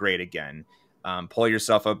America great again, pull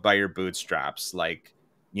yourself up by your bootstraps, like,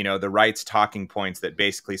 the right's talking points that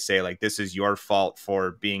basically say, like, this is your fault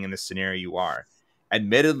for being in the scenario you are.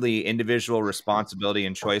 Admittedly, individual responsibility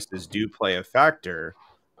and choices do play a factor,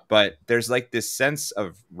 but there's, like, this sense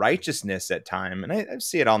of righteousness at time, and I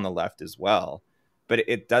see it on the left as well, but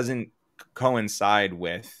it doesn't coincide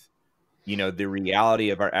with the reality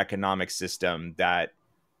of our economic system, that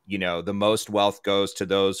the most wealth goes to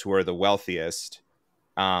those who are the wealthiest,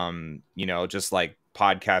 just like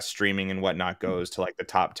podcast streaming and whatnot goes to, like, the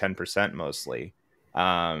top 10% mostly,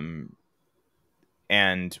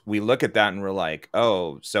 and we look at that and we're like,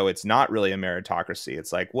 oh, so it's not really a meritocracy.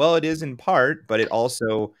 It's like, well, it is in part, but it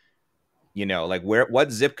also, like,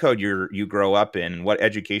 what zip code you grow up in, what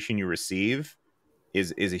education you receive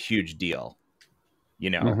is a huge deal,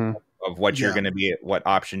 Mhm. of what you're going to be, what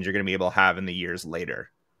options you're going to be able to have in the years later.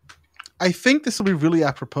 I think this will be really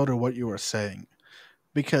apropos to what you were saying,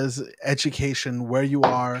 because education, where you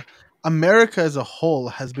are, America as a whole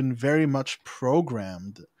has been very much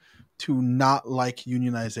programmed to not like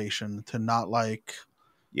unionization, to not like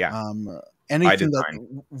anything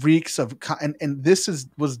that reeks of, and this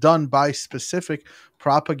was done by specific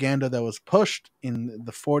propaganda that was pushed in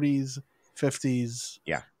the 40s, 50s,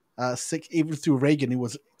 even through Reagan. It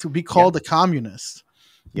was to be called a communist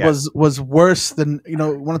was worse than,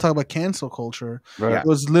 want to talk about cancel culture. Right. It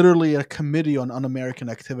was literally a committee on un-American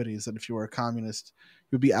activities that if you were a communist,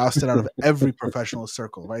 you'd be ousted out of every professional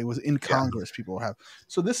circle, right? It was in Congress, people have.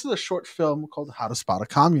 So this is a short film called How to Spot a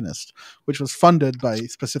Communist, which was funded by a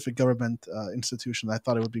specific government institution. I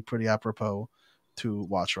thought it would be pretty apropos to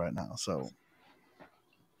watch right now. So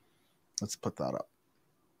let's put that up.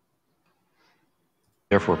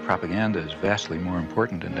 Therefore, propaganda is vastly more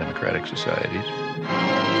important in democratic societies.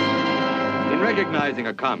 In recognizing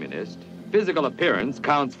a communist, physical appearance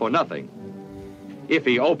counts for nothing. If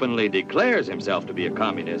he openly declares himself to be a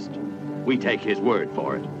communist, we take his word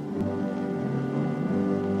for it.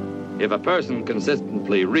 If a person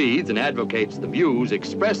consistently reads and advocates the views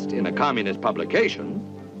expressed in a communist publication,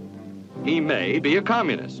 he may be a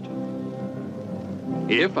communist.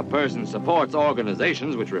 If a person supports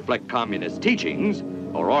organizations which reflect communist teachings,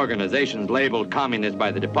 or organizations labeled communist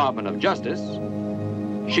by the Department of Justice,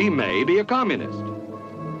 she may be a communist.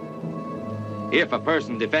 If a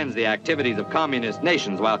person defends the activities of communist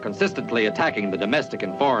nations while consistently attacking the domestic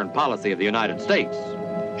and foreign policy of the United States,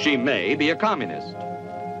 she may be a communist.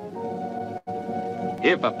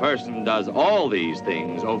 If a person does all these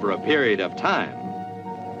things over a period of time,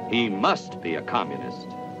 he must be a communist.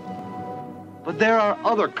 But there are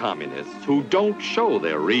other communists who don't show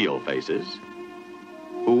their real faces,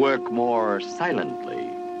 who work more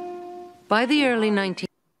silently. By the early 19th.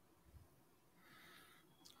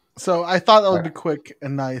 So I thought that would be quick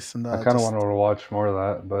and nice. And I kind of wanted to watch more of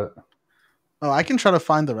that, but I can try to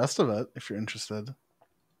find the rest of it if you're interested.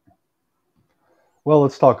 Well,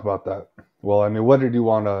 let's talk about that. Well, I mean, what did you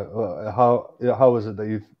want to? How is it that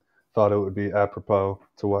you thought it would be apropos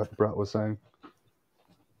to what Brett was saying?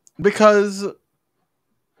 Because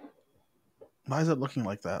why is it looking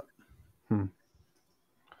like that?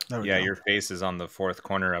 Yeah, your face is on the fourth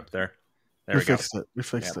corner up there. We fixed it. We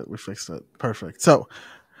fixed it. Perfect. So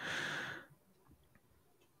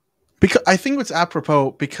Because I think it's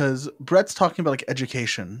apropos because Brett's talking about like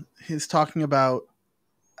education. He's talking about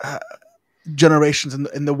generations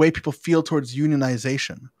and the way people feel towards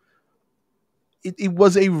unionization. It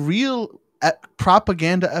was a real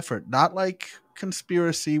propaganda effort, not like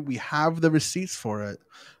conspiracy. We have the receipts for it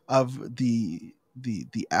of the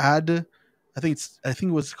ad. I think it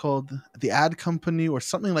was called the ad company or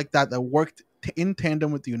something like that that worked in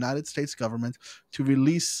tandem with the United States government to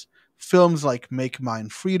release films like Make Mine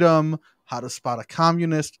Freedom, How to Spot a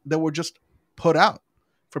Communist, that were just put out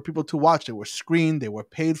for people to watch. They were screened, they were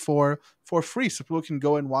paid for free, so people can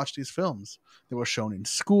go and watch these films. They were shown in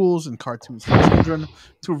schools and cartoons for children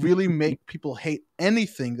to really make people hate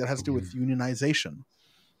anything that has to do with unionization.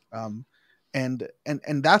 And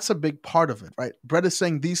that's a big part of it, right? Brett is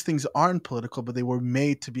saying these things aren't political, but they were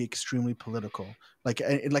made to be extremely political, like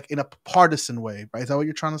in a partisan way, right? Is that what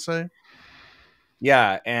you're trying to say?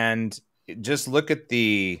 Yeah, and just look at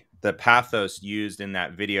the pathos used in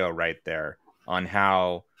that video right there on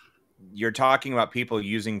how you're talking about people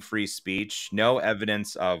using free speech, no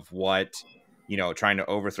evidence of what, trying to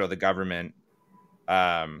overthrow the government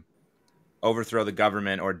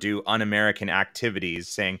or do un-American activities,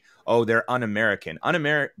 saying, oh, they're un-American.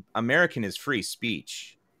 American is free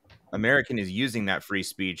speech. American is using that free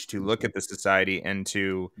speech to look at the society and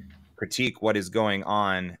to critique what is going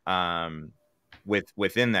on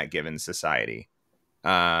within that given society.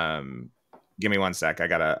 Give me one sec. I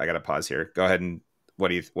gotta pause here. Go ahead, and what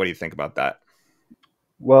do you think about that?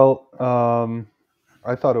 Well,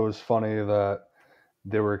 I thought it was funny that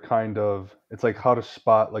they were kind of, it's like How to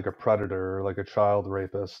Spot like a predator or like a child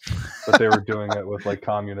rapist, but they were doing it with like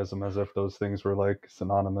communism as if those things were like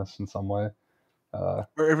synonymous in some way. Or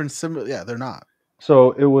even similar. Yeah, they're not.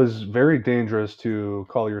 So it was very dangerous to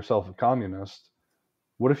call yourself a communist.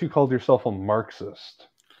 What if you called yourself a Marxist?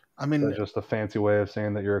 I mean, that's just a fancy way of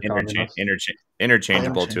saying that you're a communist.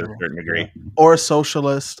 Interchangeable to a certain degree. Yeah. Or a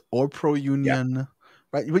socialist or pro-union, yeah.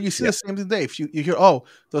 Right? But you see the same thing today. If you hear, oh,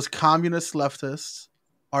 those communist leftists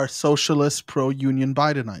are socialist pro-union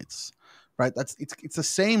Bidenites, right? It's the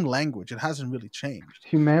same language. It hasn't really changed.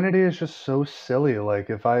 Humanity is just so silly. Like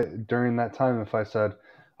during that time, if I said,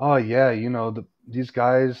 oh yeah, these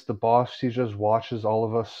guys, the boss, he just watches all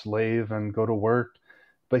of us slave and go to work,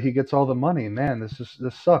 but he gets all the money. Man, this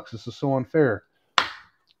sucks. This is so unfair.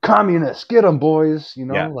 Communists, get them, boys.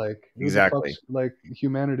 Like exactly. Like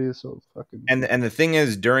humanity is so fucking. And the thing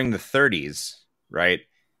is, during the 30s, right,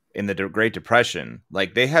 in the Great Depression,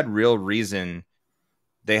 like they had real reason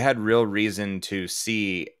to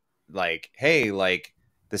see, like, hey, like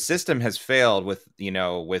the system has failed with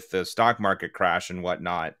the stock market crash and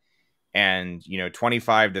whatnot, and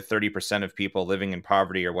 25 to 30% of people living in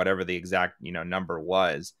poverty or whatever the exact number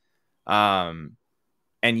was.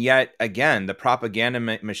 And yet, again, the propaganda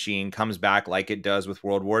machine comes back like it does with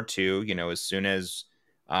World War II. As soon as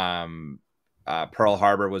Pearl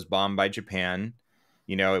Harbor was bombed by Japan,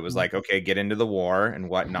 it was like, okay, get into the war and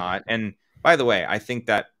whatnot. And by the way, I think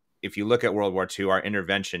that if you look at World War II, our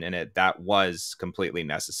intervention in it, that was completely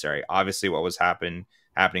necessary. Obviously, what was happening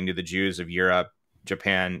to the Jews of Europe,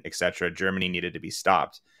 Japan, etc., Germany needed to be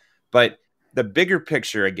stopped. But the bigger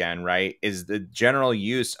picture, again, right, is the general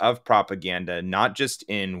use of propaganda, not just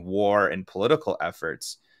in war and political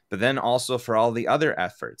efforts, but then also for all the other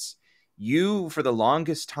efforts. You, for the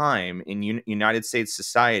longest time in United States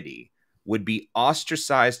society, would be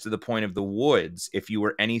ostracized to the point of the woods if you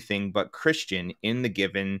were anything but Christian in the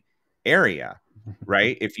given area,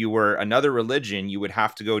 right? If you were another religion, you would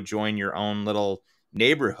have to go join your own little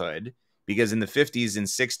neighborhood. Because in the 50s and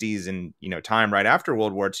 60s and, time right after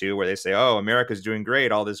World War II, where they say, oh, America's doing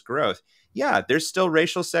great, all this growth. Yeah, there's still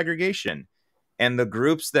racial segregation. And the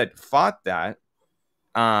groups that fought that,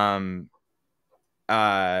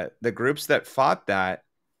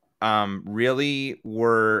 really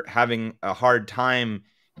were having a hard time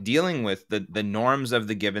dealing with the norms of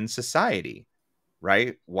the given society,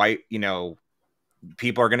 right? White,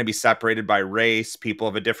 people are going to be separated by race. People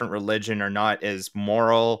of a different religion are not as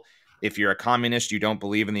moral. If you're a communist, you don't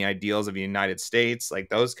believe in the ideals of the United States, like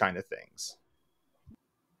those kind of things.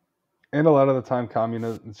 And a lot of the time,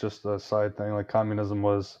 communism, it's just a side thing. Like communism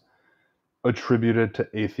was attributed to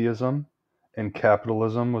atheism, and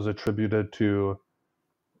capitalism was attributed to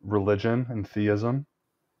religion and theism.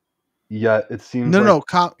 Yet it seems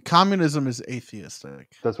communism is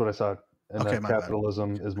atheistic. That's what I said. And okay, that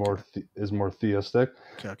capitalism is more theistic.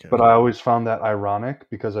 Okay. But I always found that ironic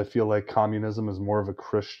because I feel like communism is more of a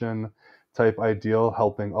Christian type ideal,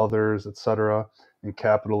 helping others, etc. And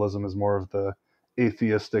capitalism is more of the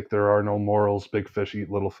atheistic, there are no morals, big fish eat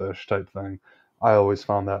little fish type thing. I always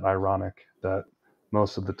found that ironic that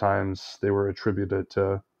most of the times they were attributed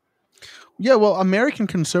to. Yeah, well, American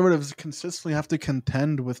conservatives consistently have to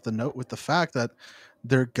contend with the fact that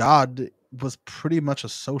their God was pretty much a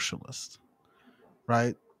socialist,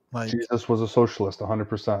 right? Like, Jesus was a socialist,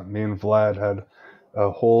 100%. Me and Vlad had a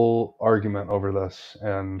whole argument over this,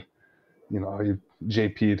 and he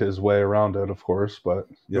JP'd his way around it, of course. But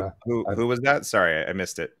yeah, Who was that? Sorry, I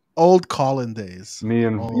missed it. old Colin days. Me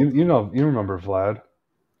and you remember Vlad?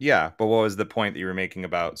 Yeah, but what was the point that you were making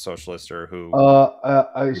about socialists or who?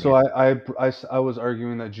 I was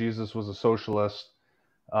arguing that Jesus was a socialist,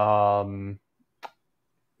 giving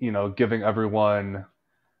everyone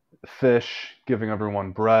fish, giving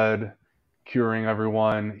everyone bread, curing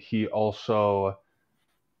everyone. He also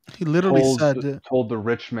literally said, told the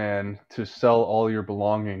rich man to sell all your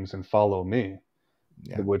belongings and follow me,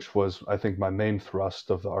 which was, I think, my main thrust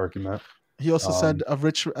of the argument. He also said,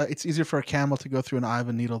 it's easier for a camel to go through an eye of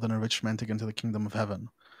a needle than a rich man to get into the kingdom of heaven.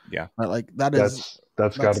 Yeah, right? Like that's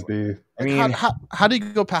got to be. I mean, how do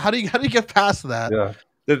you go? How do you get past that? Yeah,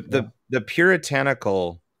 the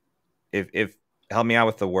puritanical. If help me out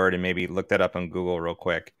with the word and maybe look that up on Google real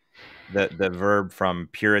quick. The verb from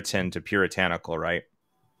Puritan to puritanical, right?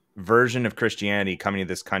 Version of Christianity coming to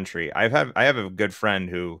this country. I have a good friend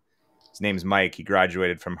who, his name's Mike. He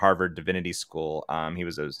graduated from Harvard Divinity School. He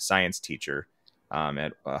was a science teacher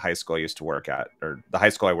at a high school I used to work at, or the high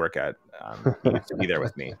school I work at. He used to be there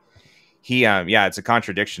with me. He, it's a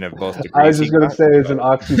contradiction of both degrees. I was just going to say it's an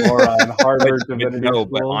oxymoron. Harvard Divinity School.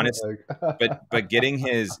 But honestly, but getting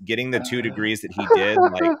the 2 degrees that he did,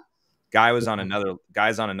 like, guy's on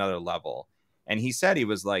another level. And he said, he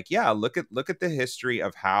was like, yeah, look at the history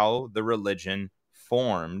of how the religion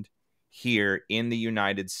formed here in the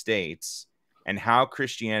United States and how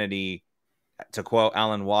Christianity, to quote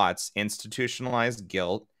Alan Watts, institutionalized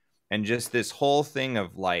guilt, and just this whole thing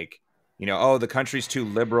of like, the country's too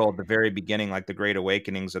liberal at the very beginning, like the Great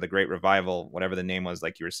Awakenings or the Great Revival, whatever the name was,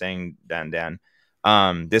 like you were saying, Dan.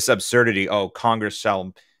 This absurdity, Congress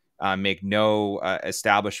shall make no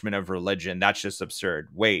establishment of religion. That's just absurd.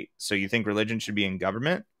 Wait, so you think religion should be in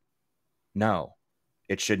government? No,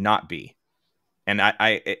 it should not be. And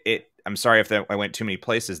I'm sorry if I went too many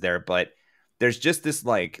places there, but there's just this,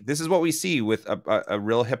 like, this is what we see with a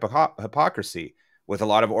real hypocrisy with a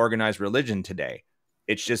lot of organized religion today.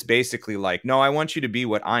 It's just basically like, no, I want you to be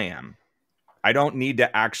what I am. I don't need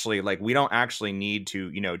to actually, like, we don't actually need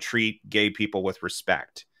to, treat gay people with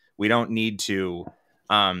respect. We don't need to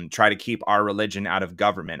try to keep our religion out of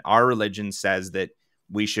government. Our religion says that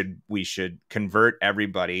we should convert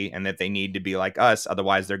everybody and that they need to be like us.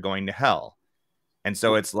 Otherwise they're going to hell. And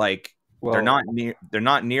so it's like, they're not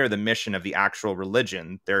near the mission of the actual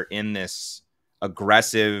religion. They're in this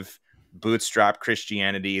aggressive bootstrap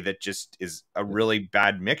Christianity that just is a really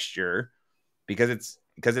bad mixture because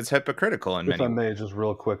it's hypocritical in many ways. If I may, just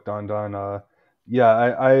real quick, Dandan.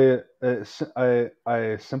 Yeah,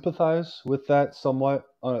 I sympathize with that somewhat,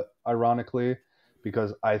 ironically,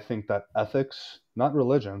 because I think that ethics, not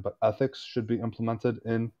religion, but ethics should be implemented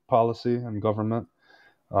in policy and government.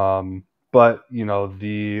 But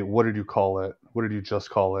what did you call it? What did you just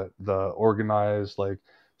call it? The organized, like,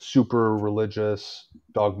 super religious,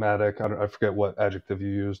 dogmatic. I forget what adjective you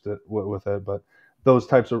used with it, but those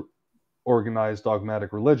types of organized,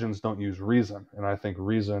 dogmatic religions don't use reason, and I think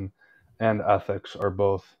reason and ethics are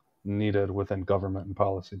both needed within government and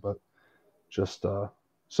policy. But just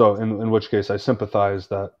so in which case I sympathize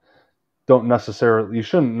that you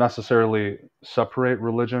shouldn't necessarily separate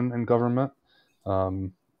religion and government.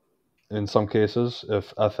 In some cases,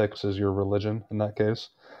 if ethics is your religion in that case,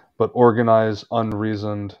 but organized,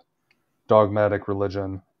 unreasoned, dogmatic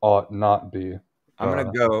religion ought not be. I'm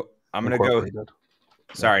gonna go.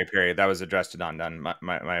 Sorry, Perry. That was addressed to Dandan.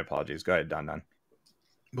 My apologies. Go ahead, Dandan.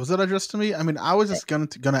 Was that addressed to me? I mean, I was just gonna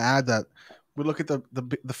add that we look at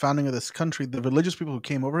the founding of this country. The religious people who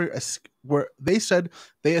came over here they said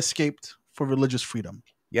they escaped for religious freedom.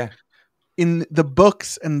 Yeah. In the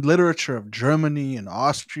books and literature of Germany and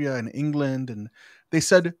Austria and England, and they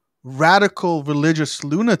said radical religious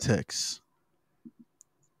lunatics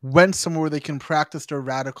went somewhere where they can practice their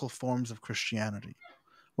radical forms of Christianity,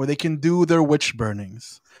 where they can do their witch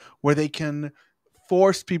burnings, where they can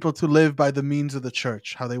force people to live by the means of the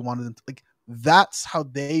church, how they wanted them to. Like, that's how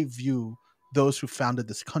they view those who founded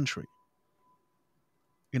this country.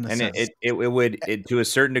 It would to a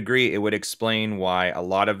certain degree, it would explain why a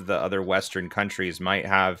lot of the other Western countries might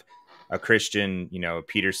have a Christian,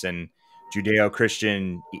 Peterson,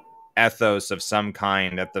 Judeo-Christian ethos of some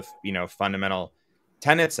kind at the, fundamental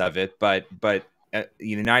tenets of it. But the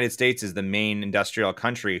United States is the main industrial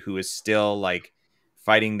country who is still, like,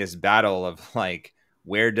 fighting this battle of, like,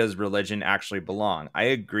 where does religion actually belong? I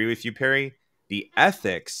agree with you, Perry. The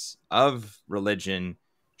ethics of religion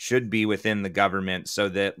should be within the government, so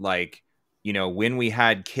that, like, you know, when we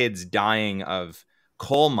had kids dying of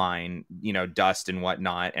coal mine, you know, dust and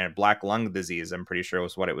whatnot, and black lung disease, I'm pretty sure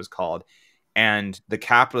was what it was called. And the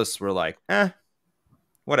capitalists were like,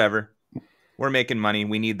 whatever. We're making money.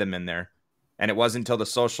 We need them in there. And it wasn't until the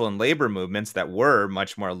social and labor movements that were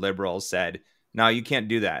much more liberal said, no, you can't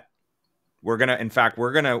do that. We're going to, in fact,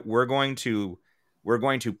 we're going to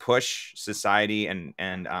push society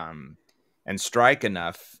and strike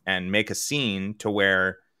enough and make a scene to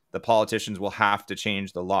where the politicians will have to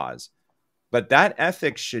change the laws. But that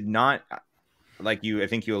ethics should not, like I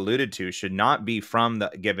think you alluded to, should not be from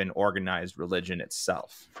the given organized religion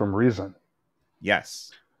itself. From reason.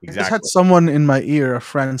 Yes, exactly. I just had someone in my ear, a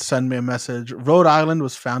friend, send me a message. Rhode Island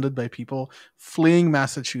was founded by people fleeing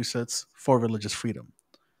Massachusetts for religious freedom.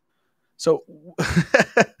 So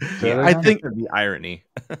I think the irony.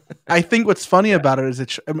 I think what's funny about it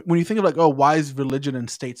is when you think of like, oh, why is religion and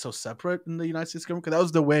state so separate in the United States government? Because that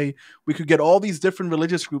was the way we could get all these different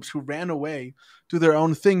religious groups who ran away, do their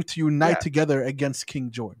own thing to unite together against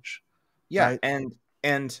King George. Yeah, right?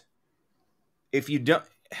 and if you don't,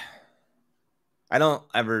 I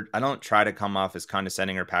don't try to come off as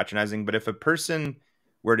condescending or patronizing, but if a person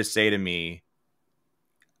were to say to me,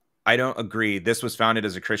 I don't agree, this was founded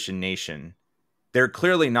as a Christian nation, they're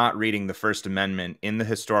clearly not reading the First Amendment in the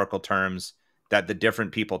historical terms that the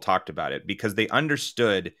different people talked about it, because they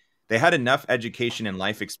understood, they had enough education and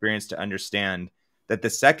life experience to understand that the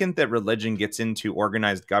second that religion gets into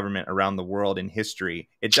organized government around the world in history,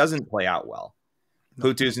 it doesn't play out well.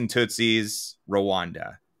 Hutus and Tutsis,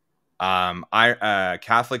 Rwanda.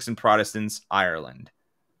 Catholics and Protestants, Ireland.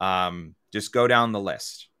 Just go down the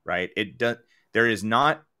list, right? There is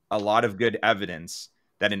not a lot of good evidence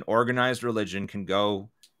that an organized religion can go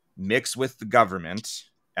mix with the government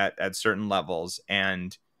at certain levels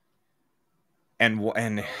and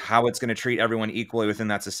how it's going to treat everyone equally within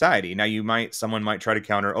that society. Now someone might try to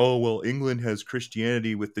counter, oh, well, England has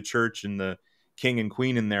Christianity with the church and the king and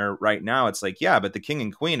queen in there right now. It's like, yeah, but the king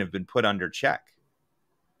and queen have been put under check.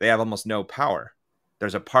 They have almost no power.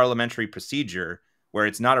 There's a parliamentary procedure where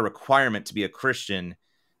it's not a requirement to be a Christian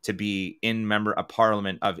to be a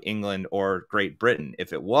parliament of England or Great Britain.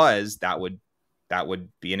 If it was, that would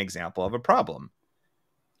be an example of a problem.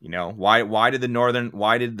 You know, why did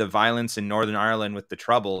the violence in Northern Ireland with the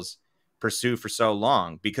Troubles pursue for so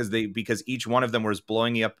long? Because each one of them was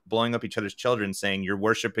blowing up each other's children, saying you're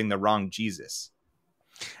worshiping the wrong Jesus.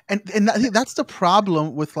 And I think that's the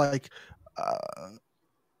problem with like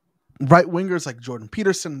right wingers like Jordan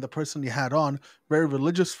Peterson, the person you had on, very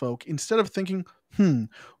religious folk. Instead of thinking,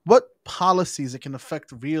 what policies that can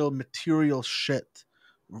affect real material shit,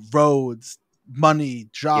 roads, money,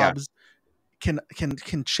 jobs, can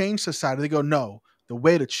change society, they go, no, the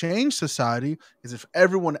way to change society is if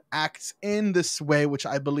everyone acts in this way, which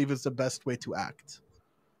I believe is the best way to act.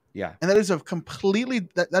 Yeah. And that is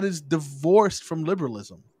that is divorced from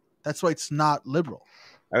liberalism. That's why it's not liberal.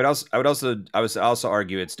 I would also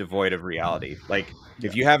argue it's devoid of reality. Like,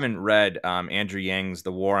 if you haven't read Andrew Yang's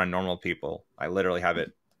The War on Normal People, I literally have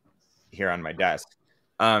it here on my desk.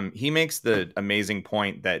 He makes the amazing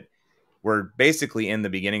point that we're basically in the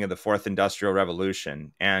beginning of the Fourth Industrial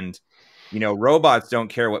Revolution, and robots don't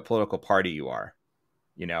care what political party you are.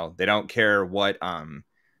 They don't care what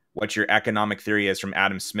your economic theory is from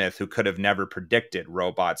Adam Smith, who could have never predicted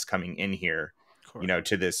robots coming in here.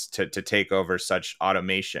 To take over such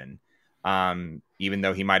automation, even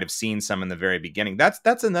though he might have seen some in the very beginning.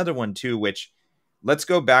 That's another one too, which, let's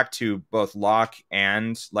go back to both Locke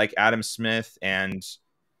and like Adam Smith and,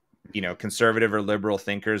 conservative or liberal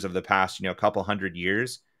thinkers of the past, couple hundred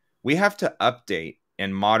years. We have to update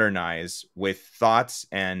and modernize with thoughts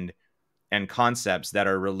and concepts that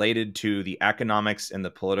are related to the economics and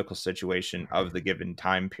the political situation of the given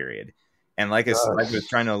time period. And like I was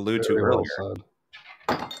trying to allude to earlier,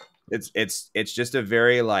 it's just a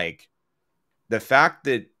very, like, the fact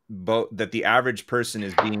that the average person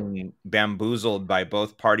is being bamboozled by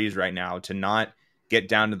both parties right now to not get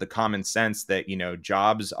down to the common sense that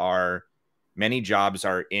many jobs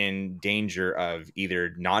are in danger of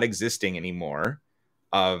either not existing anymore,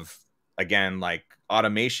 of, again, like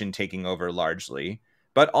automation taking over largely,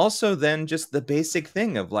 but also then just the basic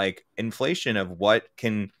thing of like inflation of what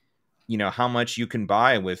can, how much you can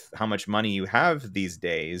buy with how much money you have these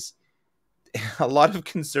days. A lot of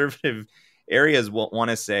conservative areas will want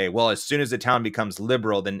to say, well, as soon as a town becomes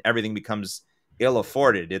liberal, then everything becomes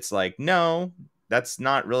ill-afforded. It's like, no, that's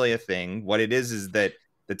not really a thing. What it is that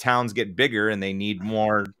the towns get bigger and they need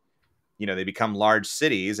more, you know, they become large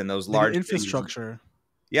cities, and those They need large infrastructure.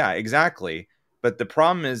 cities, yeah, exactly. But the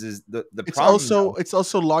problem is the It's problem also it's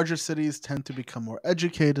also larger cities tend to become more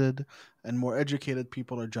educated, and more educated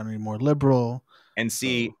people are generally more liberal. and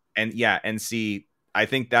see and see, I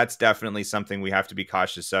think that's definitely something we have to be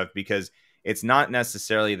cautious of, because it's not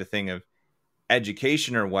necessarily the thing of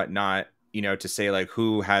education or whatnot, you know, to say like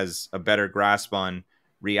who has a better grasp on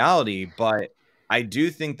reality. But I do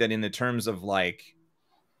think that in the terms of like,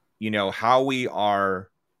 you know, how we are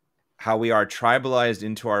tribalized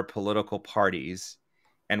into our political parties,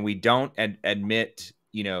 and we don't admit,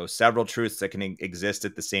 you know, several truths that can exist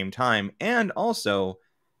at the same time. And also,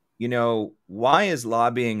 you know, why is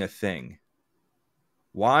lobbying a thing?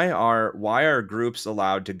 Why are groups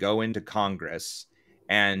allowed to go into Congress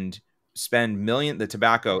and spend the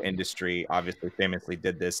tobacco industry obviously famously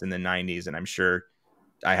did this in the 90s, and I'm sure,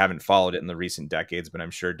 I haven't followed it in the recent decades, but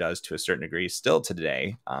I'm sure does to a certain degree still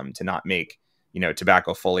today, to not make, you know,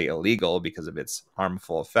 tobacco fully illegal because of its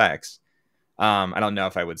harmful effects. I don't know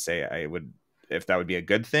if I would say if that would be a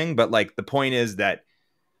good thing, but like the point is that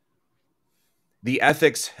the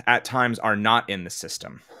ethics at times are not in the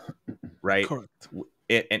system, right? Correct.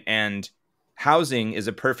 And housing is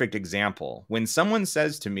a perfect example. When someone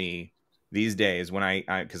says to me these days, when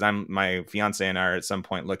because my fiance and I are at some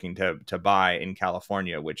point looking to buy in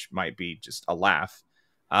California, which might be just a laugh,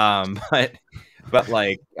 but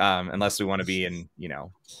like unless we want to be in, you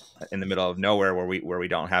know, in the middle of nowhere where we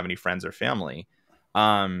don't have any friends or family,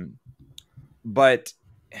 but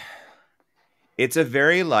it's a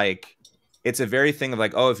very thing of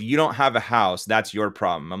like, oh, if you don't have a house, that's your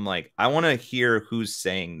problem. I'm like, I want to hear who's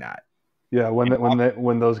saying that. Yeah,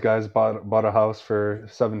 when those guys bought a house for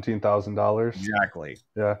 $17,000. Exactly.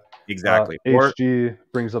 Yeah. Exactly. HG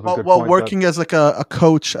brings up a good Well, point. working as like a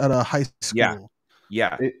coach at a high school.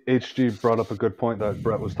 Yeah. HG brought up a good point that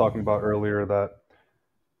Brett was talking about earlier, that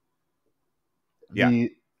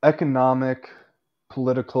the economic,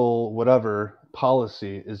 political, whatever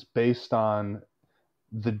policy is based on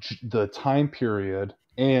the time period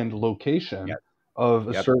and location of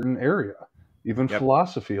a certain area. Even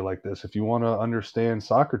philosophy like this, if you want to understand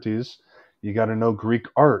Socrates, you got to know Greek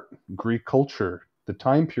art, Greek culture, the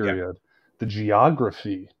time period, the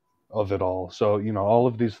geography of it all. So, you know, all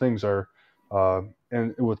of these things are,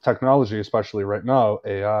 and with technology, especially right now,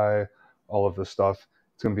 AI, all of this stuff,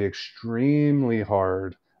 it's going to be extremely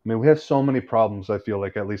hard. I mean, we have so many problems, I feel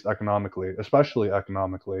like, at least economically, especially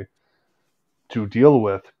economically, to deal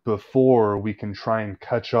with before we can try and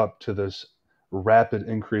catch up to this rapid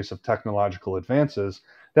increase of technological advances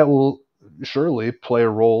that will surely play a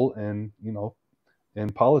role in, you know, in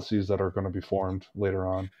policies that are going to be formed later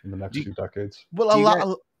on in the next few decades. Well,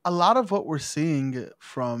 a lot of what we're seeing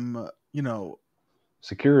from, you know,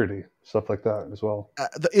 security, stuff like that as well.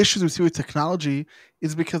 The issues we see with technology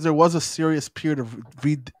is because there was a serious period of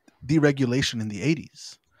deregulation in the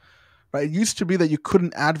 80s. Right? It used to be that you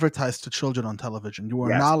couldn't advertise to children on television. You were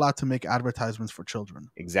not allowed to make advertisements for children.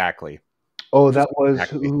 Exactly. Oh, that was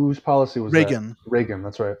whose policy was Reagan. that? Reagan,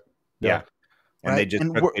 that's right. Yeah. And right? they just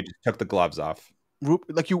took the gloves off.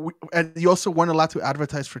 Like and you also weren't allowed to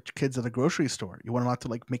advertise for kids at a grocery store. You weren't allowed to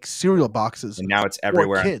like make cereal boxes. And now it's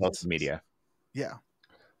everywhere on social media. Yeah.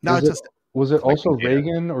 Now was it also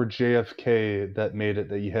Reagan or JFK that made it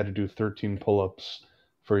that you had to do 13 pull-ups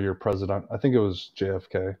for your president? I think it was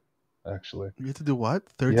JFK, actually. You had to do what?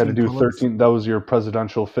 13 You had to do pull-ups? 13. That was your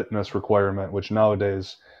presidential fitness requirement, which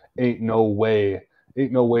nowadays ain't no way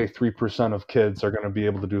 3% of kids are going to be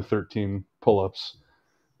able to do 13 pull-ups.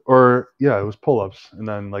 Or it was pull-ups, and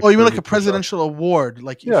then like. Oh, you mean like a presidential award,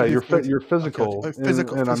 like your physical. Okay.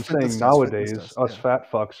 Physical. And I'm saying nowadays, us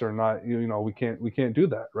fat fucks are not. You know, we can't do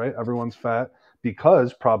that, right? Everyone's fat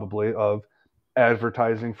because probably of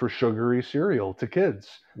advertising for sugary cereal to kids.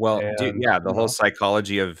 Well, the whole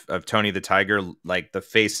psychology of Tony the Tiger, like the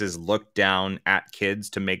faces look down at kids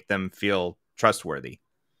to make them feel trustworthy.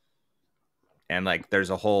 And like there's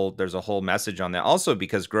a whole message on that. Also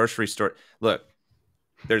because grocery store, look,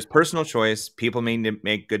 there's personal choice. People may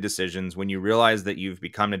make good decisions. When you realize that you've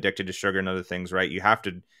become addicted to sugar and other things, right? You have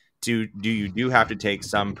to you do have to take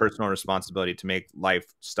some personal responsibility to make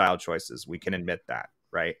lifestyle choices. We can admit that,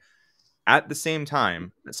 right? At the same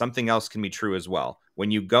time, something else can be true as well.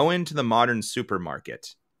 When you go into the modern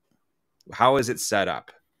supermarket, how is it set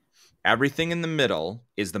up? Everything in the middle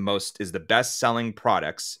is the best selling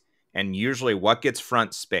products, and usually what gets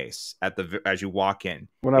front space as you walk in.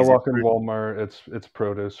 When I walk in Walmart, it's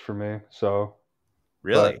produce for me. So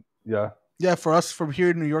really, yeah. For us from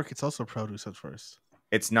here in New York, it's also produce at first.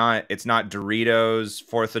 It's not Doritos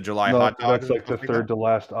 4th of July hot dogs. That's like the third to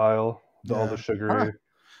last aisle. All the sugary.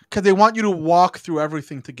 Because they want you to walk through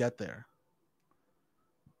everything to get there.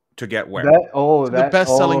 To get where? The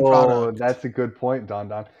best-selling product. That's a good point,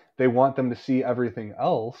 Don. They want them to see everything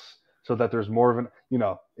else so that there's more of an,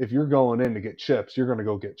 if you're going in to get chips, you're going to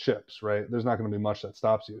go get chips, right? There's not going to be much that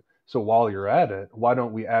stops you. So while you're at it, why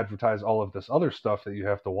don't we advertise all of this other stuff that you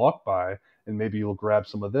have to walk by, and maybe you'll grab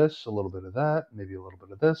some of this, a little bit of that, maybe a little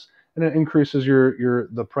bit of this, and it increases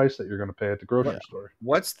the price that you're going to pay at the grocery store.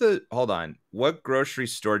 Hold on. What grocery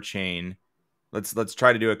store chain? Let's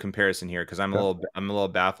try to do a comparison here, because I'm a little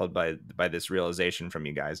baffled by this realization from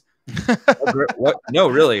you guys. No,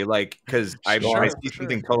 really, like, because I see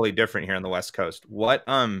something totally different here on the West Coast. What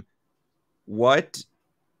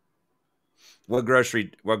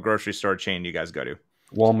grocery store chain do you guys go to?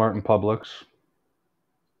 Walmart and Publix.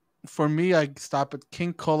 For me, I stop at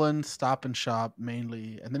King Cullen, Stop and Shop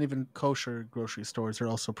mainly, and then even kosher grocery stores are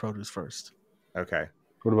also produce first. Okay.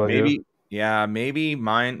 What about you? Yeah, maybe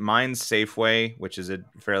mine's Safeway, which is a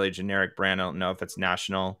fairly generic brand. I don't know if it's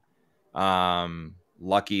national.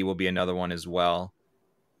 Lucky will be another one as well.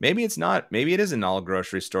 Maybe it's not. Maybe it isn't all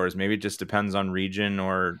grocery stores. Maybe it just depends on region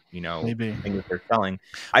or, maybe things that they're selling.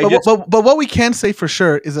 But what we can say for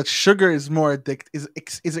sure is that sugar is more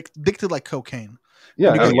addicted like cocaine.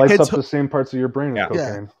 Yeah, it lights up the same parts of your brain as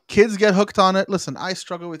cocaine. Yeah. Kids get hooked on it. Listen, I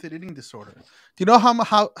struggle with an eating disorder. Do you know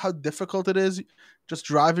how difficult it is just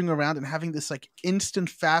driving around and having this like instant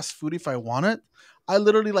fast food if I want it? I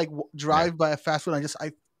literally like drive by a fast food and I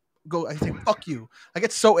say, fuck you. I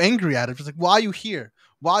get so angry at it. It's like, why are you here?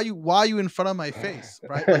 Why are you in front of my face?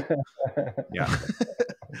 Right? Like, yeah.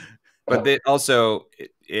 But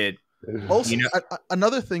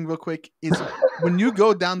another thing real quick is when you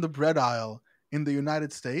go down the bread aisle in the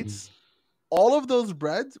United States, all of those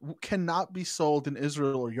breads cannot be sold in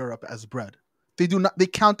Israel or Europe as bread. They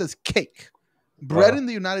count as cake. Bread in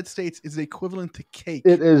the United States is the equivalent to cake.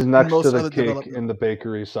 It is next to the cake in the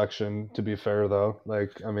bakery section, to be fair, though. Like,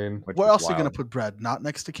 I mean, where else are you going to put bread? Not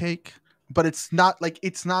next to cake? But it's not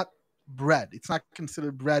bread. It's not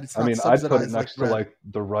considered bread. It's not I'd put it next to like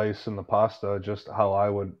the rice and the pasta, just how I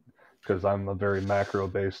would, because I'm a very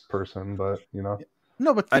macro-based person, but, No,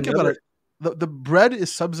 but think about it. The bread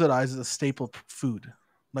is subsidized as a staple food.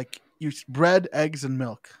 Like, use bread, eggs, and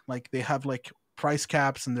milk. Like, they have like price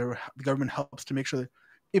caps, and the government helps to make sure that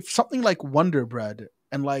if something like Wonder Bread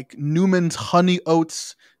and like Newman's honey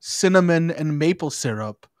oats, cinnamon, and maple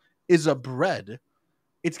syrup is a bread,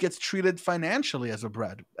 it gets treated financially as a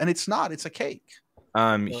bread, and it's not. It's a cake.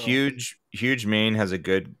 Huge Maine has a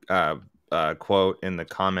good quote in the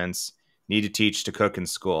comments. Need to teach to cook in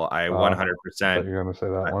school. I 100%. You're gonna say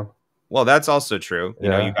that one. Well, that's also true. You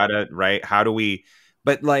gotta, right? How do we?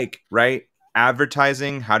 But like, right?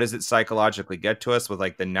 Advertising, how does it psychologically get to us with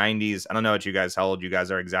like the 90s? I don't know how old you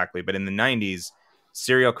guys are exactly, but in the 90s,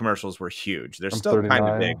 cereal commercials were huge. They're still 39.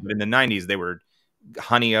 Kind of big, but in the 90s, they were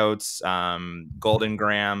Honey Oats, Golden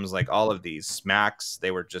Grams, like all of these Smacks.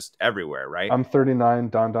 They were just everywhere, right? I'm 39.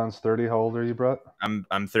 Don's 30. How old are you, Brett?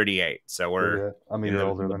 I'm 38. So we're I'm a year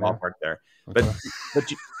older than ballpark you. There. Okay.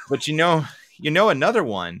 But another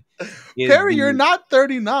one is Perry, you're not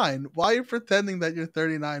 39. Why are you pretending that you're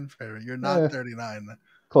 39, Perry? You're not 39.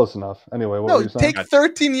 Close enough. Anyway, what were you saying? Take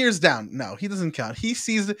 13 years down. No, he doesn't count. He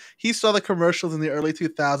saw the commercials in the early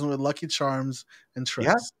 2000s with Lucky Charms and Trix.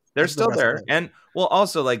 Yeah, they're still there. And well,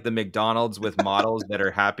 also like the McDonald's with models that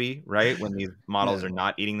are happy, right? When these models are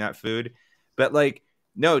not eating that food. But like,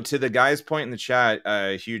 no, to the guy's point in the chat,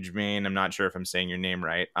 Huge Maine, I'm not sure if I'm saying your name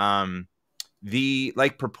right. The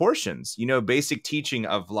like proportions, basic teaching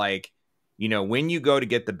of like, when you go to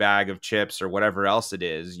get the bag of chips or whatever else it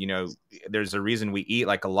is, there's a reason we eat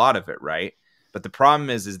like a lot of it, right? But the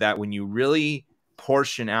problem is that when you really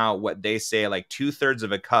portion out what they say, like 2/3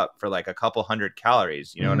 of a cup for like a couple hundred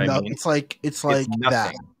calories, you know what I mean? It's like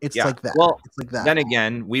that. It's like that. Well, it's like that. Then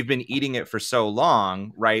again, we've been eating it for so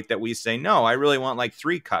long, right? That we say, no, I really want like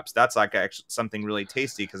 3 cups. That's like something really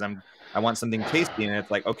tasty because I want something tasty. And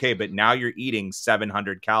it's like, okay, but now you're eating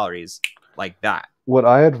 700 calories like that. What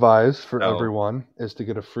I advise for everyone is to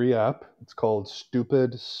get a free app. It's called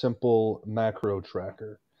Stupid Simple Macro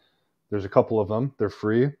Tracker. There's a couple of them. They're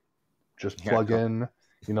free. Just plug in.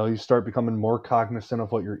 You start becoming more cognizant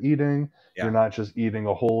of what you're eating. Yeah. You're not just eating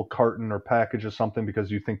a whole carton or package of something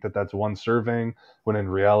because you think that that's 1 serving, when in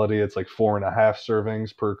reality it's like 4.5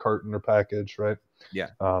 servings per carton or package, right? Yeah.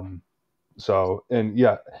 So, and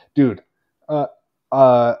yeah, dude, I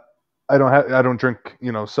don't drink,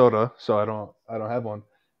 soda, so I don't have one.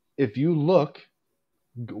 If you walk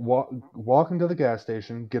into the gas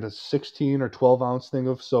station, get a 16 or 12 ounce thing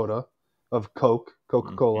of soda, of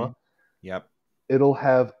Coca-Cola. Mm-hmm. Yep. it'll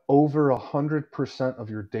have over 100% of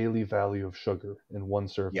your daily value of sugar in one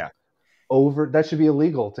serving. Yeah. That should be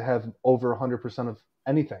illegal to have over 100% of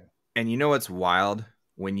anything. And you know what's wild?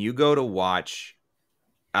 When you go to watch,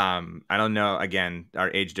 I don't know, again,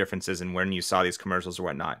 our age differences and when you saw these commercials or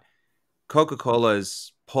whatnot.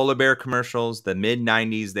 Coca-Cola's polar bear commercials, the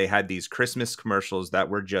mid-90s, they had these Christmas commercials that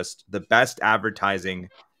were just the best advertising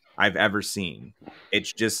I've ever seen.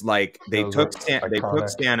 It's just like they took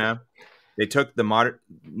Santa, they took the modern,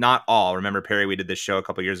 not all. Remember, Perry, we did this show a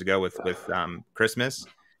couple years ago with Christmas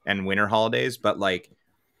and winter holidays, but like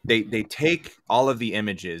they take all of the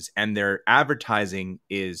images and their advertising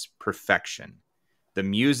is perfection. The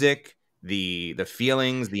music, the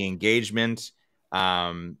feelings, the engagement.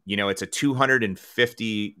 It's a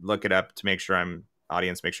 250. Look it up to make sure I'm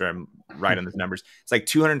right on the numbers. It's like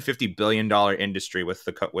 $250 billion industry with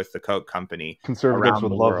the Coke company. Conservatives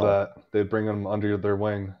would love that. They'd bring them under their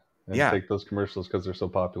wing and take those commercials because they're so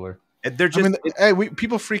popular. They're just,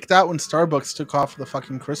 people freaked out when Starbucks took off the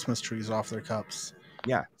fucking Christmas trees off their cups.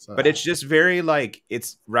 Yeah, so. But it's just very like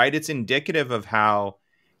it's indicative of how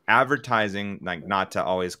advertising, like, not to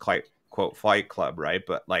always quote Fight Club, right?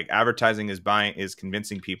 But like advertising is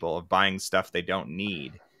convincing people of buying stuff they don't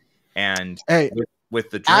need. And with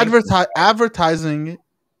the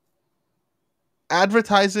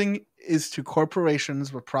advertising is to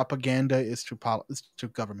corporations what propaganda is to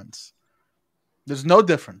governments. There's no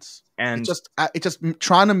difference. And it's just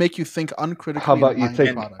trying to make you think uncritically. How about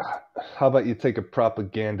you take a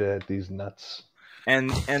propaganda at these nuts?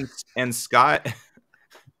 And Scott,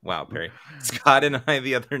 wow, Perry, Scott and I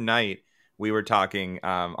the other night we were talking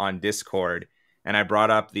on Discord, and I brought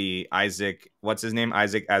up the Isaac, what's his name,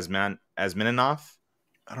 Isaac Asmaninoff.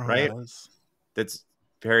 I don't know who that is. That's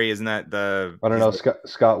Perry, isn't that the? I don't know.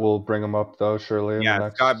 Scott will bring him up though, surely. Yeah,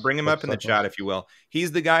 Scott, bring him up in the chat if you will.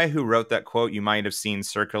 He's the guy who wrote that quote you might have seen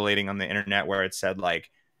circulating on the internet, where it said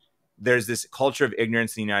like, "There's this culture of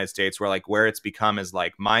ignorance in the United States where like where it's become is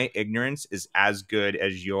like my ignorance is as good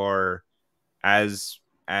as your Asimov.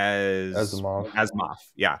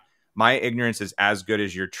 Yeah, my ignorance is as good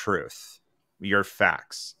as your truth, your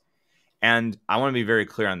facts." And I want to be very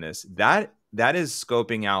clear on this. That is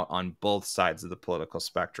scoping out on both sides of the political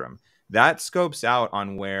spectrum. That scopes out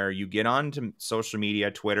on where you get onto social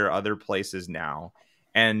media, Twitter, other places now,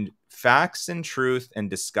 and facts and truth and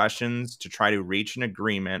discussions to try to reach an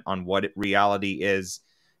agreement on what reality is,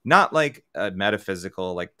 not like a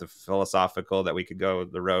metaphysical, like the philosophical that we could go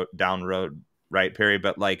down road, right, Perry?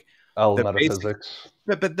 But like metaphysics.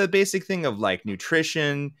 But the basic thing of like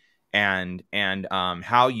nutrition and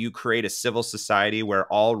how you create a civil society where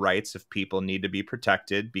all rights of people need to be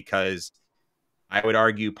protected, because I would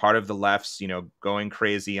argue part of the left's, going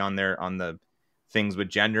crazy on the things with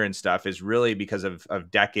gender and stuff is really because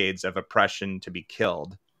of decades of oppression to be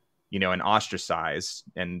killed, and ostracized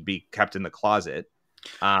and be kept in the closet.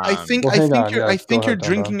 I think you're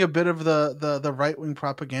drinking a bit of the right-wing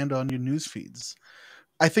propaganda on your news feeds.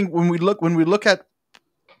 I think when we look at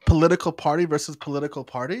political party versus political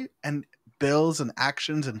party and bills and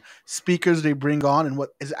actions and speakers they bring on and what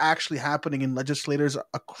is actually happening in legislators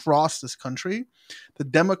across this country, the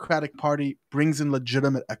Democratic Party brings in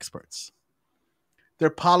legitimate experts. Their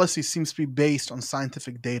policy seems to be based on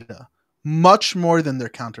scientific data much more than their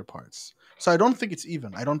counterparts. So I don't think it's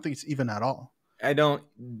even. I don't think it's even at all. I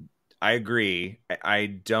agree. I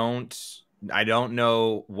don't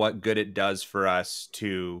know what good it does for us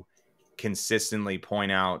to consistently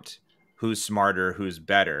point out who's smarter, who's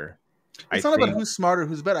better. It's not about who's smarter,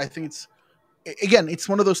 who's better. I think it's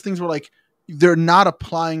one of those things where like they're not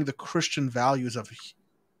applying the Christian values of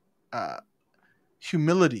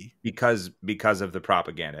humility because of the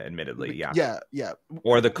propaganda, admittedly. Yeah.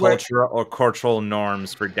 Or the cultural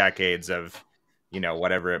norms for decades of,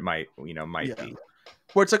 whatever it might be.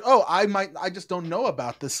 Where it's like, I just don't know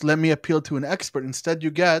about this. Let me appeal to an expert. Instead,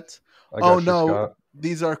 you get, Scott.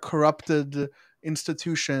 These are corrupted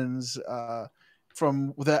institutions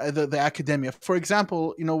from the academia. For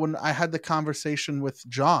example, when I had the conversation with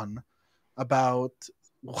John about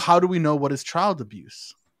how do we know what is child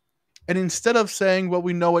abuse? And instead of saying, well,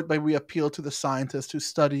 we know it by we appeal to the scientists who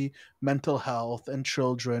study mental health and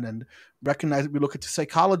children and recognize that we look at the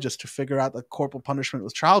psychologists to figure out that corporal punishment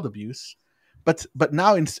was child abuse. But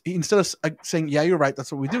now instead of saying, yeah, you're right,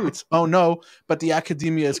 that's what we do, it's, oh no, but the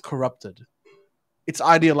academia is corrupted. It's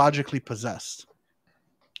ideologically possessed,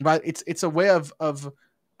 right? It's a way of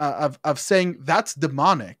saying that's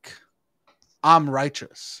demonic, I'm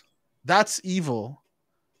righteous. That's evil,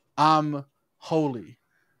 I'm holy.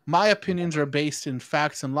 my opinions are based in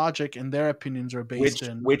facts and logic, and their opinions are based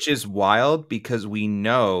in... Which is wild, because we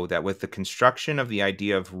know that with the construction of the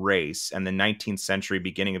idea of race and the 19th century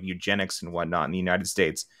beginning of eugenics and whatnot in the United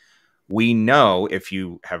States, we know, if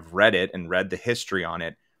you have read it and read the history on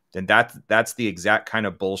it, then that's the exact kind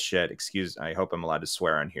of bullshit. Excuse, I hope I'm allowed to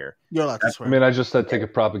swear on here. You're allowed to swear. I mean, I just said take a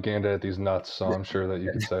propaganda at these nuts, so I'm sure that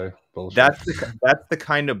you could say bullshit. That's the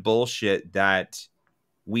kind of bullshit that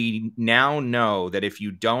we now know, that if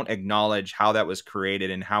you don't acknowledge how that was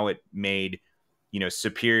created and how it made, you know,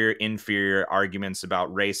 superior, inferior arguments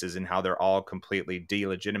about races and how they're all completely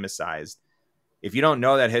delegitimized. If you don't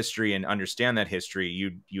know that history and understand that history,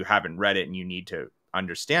 you haven't read it and you need to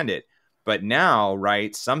understand it. But now,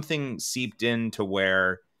 right, something seeped into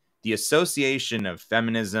where the association of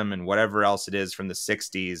feminism and whatever else it is from the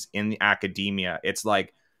 60s in the academia, it's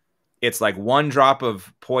like one drop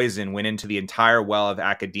of poison went into the entire well of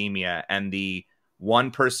academia, and the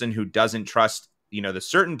one person who doesn't trust, you know, the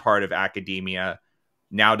certain part of academia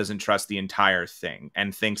now doesn't trust the entire thing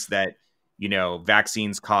and thinks that, you know,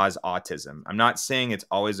 vaccines cause autism. I'm not saying it's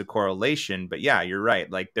always a correlation, but yeah, you're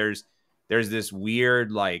right. Like there's this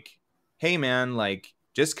weird, like, hey man, like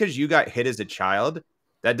just because you got hit as a child,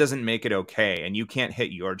 that doesn't make it okay, and you can't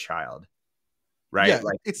hit your child, right? Yeah,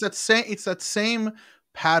 like, it's that same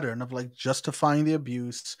pattern of like justifying the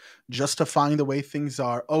abuse, justifying the way things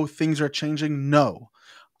are. Oh, things are changing. No,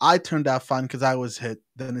 I turned out fine because I was hit.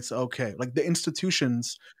 Then it's okay. Like the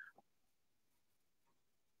institutions.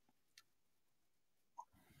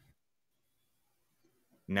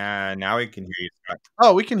 Nah, now we can hear you, Scott.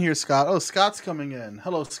 Oh, we can hear Scott. Oh, Scott's coming in.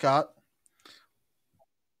 Hello, Scott.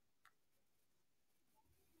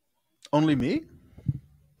 Only me?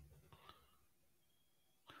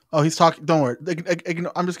 Oh, he's talking. Don't worry.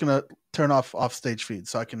 I'm just gonna turn off stage feed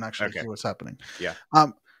so I can actually hear what's happening. Yeah.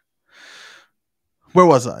 Where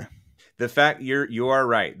was I? The fact you are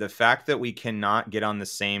right. The fact that we cannot get on the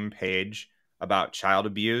same page about child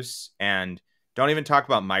abuse, and don't even talk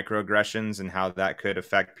about microaggressions and how that could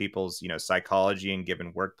affect people's, you know, psychology and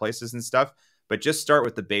given workplaces and stuff, but just start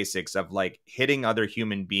with the basics of like hitting other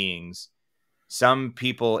human beings. Some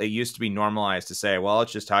people, it used to be normalized to say, well,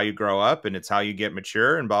 it's just how you grow up and it's how you get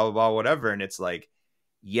mature and blah, blah, blah, whatever. And it's like,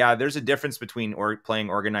 yeah, there's a difference between playing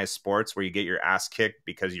organized sports where you get your ass kicked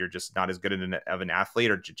because you're just not as good of an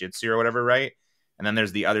athlete, or jiu-jitsu or whatever, right? And then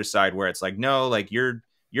there's the other side where it's like, no, like your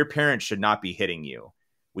parents should not be hitting you.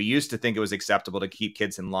 We used to think it was acceptable to keep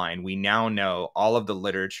kids in line. We now know all of the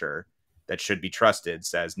literature that should be trusted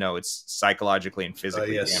says, no, it's psychologically and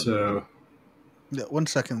physically. Yes. Yeah, 1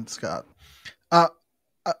 second, Scott.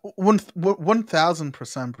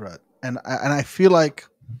 1000%, Brett. And I feel like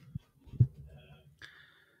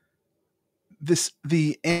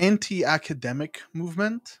the anti-academic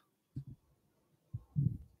movement,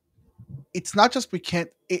 it's not just we can't,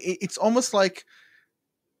 it's almost like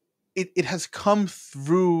it has come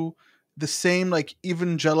through the same like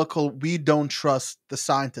evangelical, we don't trust the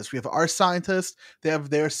scientists. We have our scientists, they have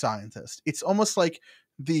their scientists. It's almost like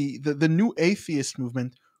the new atheist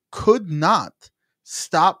movement could not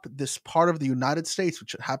stop this part of the United States,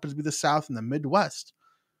 which happens to be the South and the Midwest.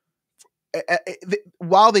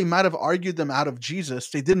 While they might have argued them out of Jesus,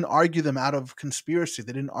 they didn't argue them out of conspiracy.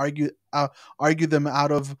 They didn't argue them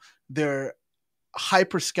out of their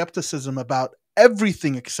hyper skepticism about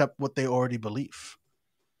everything except what they already believe.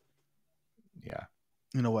 Yeah,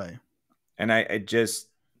 in a way. And I just,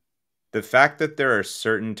 the fact that there are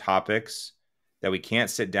certain topics that we can't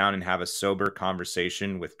sit down and have a sober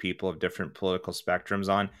conversation with people of different political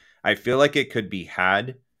spectrums on, I feel like it could be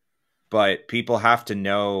had, but people have to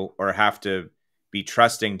know or have to be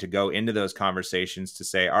trusting to go into those conversations to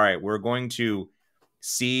say, all right, we're going to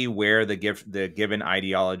see where the given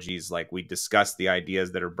ideologies, like we discuss the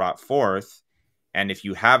ideas that are brought forth. And if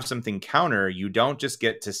you have something counter, you don't just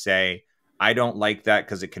get to say, I don't like that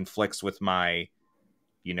because it conflicts with my,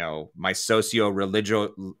 you know, my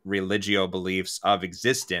socio-religio beliefs of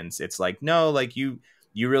existence. It's like, no, like you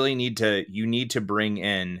really need to bring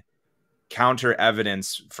in counter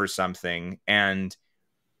evidence for something. And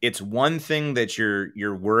it's one thing that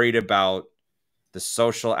you're worried about the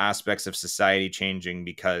social aspects of society changing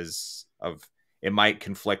because of it might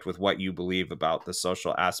conflict with what you believe about the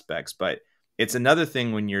social aspects. But it's another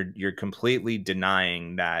thing when you're completely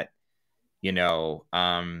denying that, you know,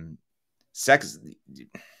 sex.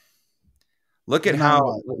 Look at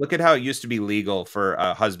how it used to be legal for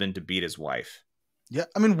a husband to beat his wife. Yeah,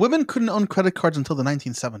 I mean, women couldn't own credit cards until the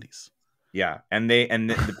 1970s. Yeah, and the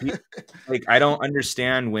people, like I don't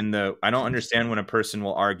understand when a person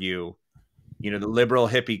will argue, you know, the liberal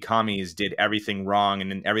hippie commies did everything wrong,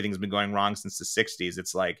 and then everything's been going wrong since the 60s.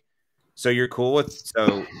 It's like, so you're cool with,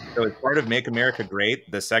 so it's part of Make America Great,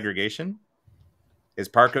 the segregation? Is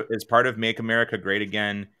part of Make America Great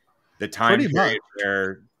Again the time period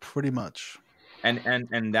where pretty much,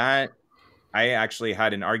 and that I actually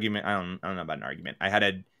had an argument. I don't know about an argument. I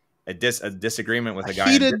had a disagreement with a guy.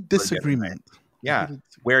 Heated disagreement. Yeah,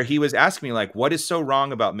 where he was asking me like, "What is so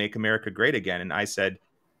wrong about Make America Great Again?" And I said,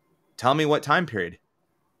 "Tell me what time period."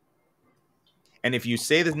 And if you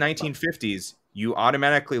say the 1950s, you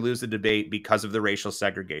automatically lose the debate because of the racial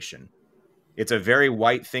segregation. It's a very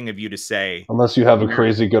white thing of you to say. Unless you have a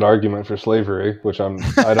crazy good argument for slavery, which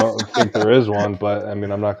I don't think there is one, but I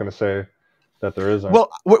mean, I'm not going to say that there isn't. Well,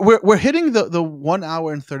 we're hitting the 1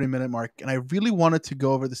 hour and 30-minute mark, and I really wanted to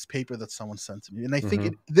go over this paper that someone sent to me, and I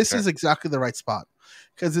think this is exactly the right spot,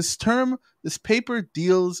 because this paper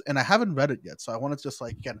deals, and I haven't read it yet, so I want to just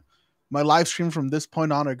like, again, my live stream from this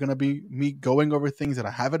point on are going to be me going over things that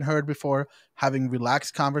I haven't heard before, having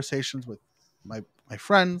relaxed conversations with my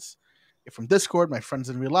friends from Discord, my friends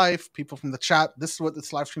in real life, people from the chat. This is what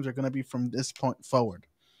this live streams are going to be from this point forward.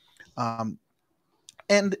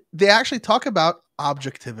 And they actually talk about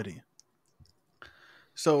objectivity.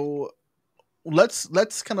 So let's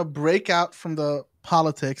kind of break out from the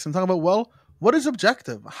politics and talk about, well, what is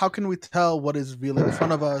objective? How can we tell what is real in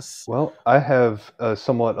front of us? Well, I have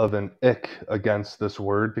somewhat of an ick against this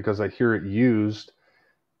word because I hear it used.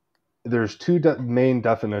 There's two main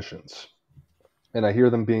definitions, and I hear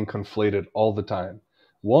them being conflated all the time.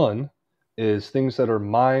 One is things that are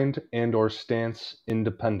mind and or stance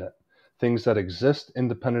independent. Things that exist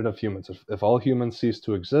independent of humans. If all humans cease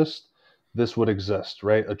to exist, this would exist,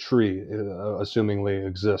 right? A tree, assumingly,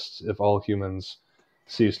 exists if all humans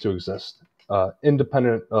cease to exist,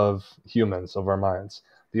 independent of humans, of our minds.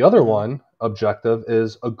 The other one, objective,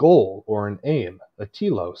 is a goal or an aim, a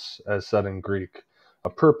telos, as said in Greek, a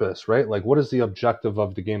purpose, right? Like, what is the objective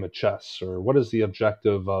of the game of chess, or what is the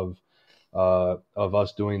objective of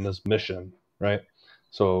us doing this mission, right?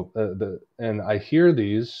 So, and I hear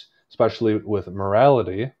these, especially with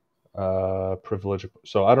morality, privilege.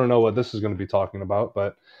 So I don't know what this is going to be talking about,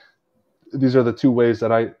 but these are the two ways that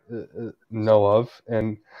I know of,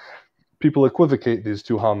 and people equivocate these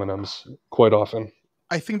two homonyms quite often.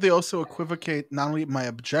 I think they also equivocate not only my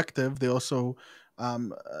objective, they also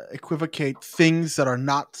equivocate things that are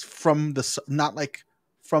not from the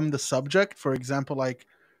subject. For example, like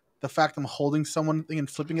the fact I'm holding someone and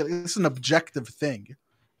flipping it. This is an objective thing,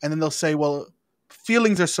 and then they'll say, well,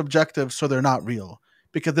 feelings are subjective, so they're not real,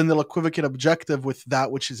 because then they'll equivocate objective with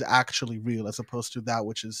that which is actually real, as opposed to that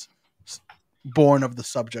which is born of the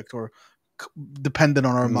subject or dependent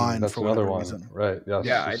on our mind. That's for another whatever one, reason. Right? Yes.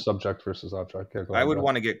 Yeah, subject versus object. Yeah, I would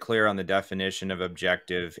want to get clear on the definition of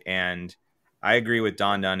objective, and I agree with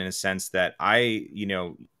Dandan in a sense that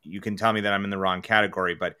you can tell me that I'm in the wrong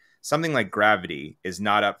category, but something like gravity is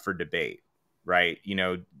not up for debate, right? You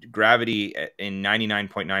know, gravity in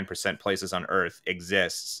 99.9% places on Earth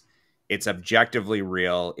exists. It's objectively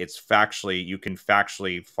real. It's factually, you can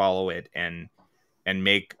factually follow it and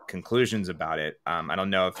make conclusions about it. I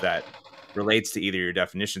don't know if that relates to either your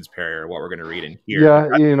definitions, Perry, or what we're going to read in here. Yeah,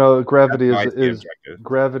 gravity is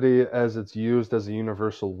gravity as it's used as a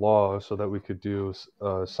universal law so that we could do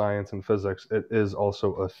science and physics. It is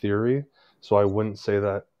also a theory. So I wouldn't say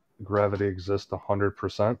that gravity exists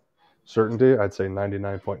 100% certainty. I'd say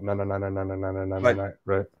 99.9999999,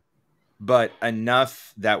 right? But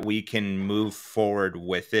enough that we can move forward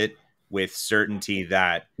with it with certainty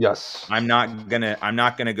that yes, I'm not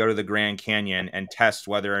gonna go to the Grand Canyon and test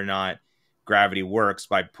whether or not gravity works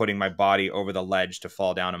by putting my body over the ledge to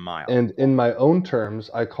fall down a mile. And in my own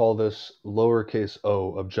terms, I call this lowercase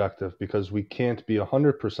o objective because we can't be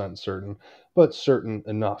 100% certain, but certain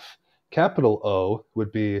enough. Capital O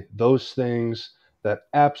would be those things that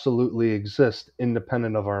absolutely exist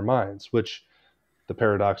independent of our minds, which the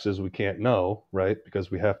paradox is we can't know, right?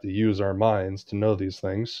 Because we have to use our minds to know these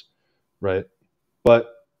things, right?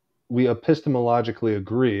 But we epistemologically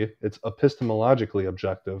agree, it's epistemologically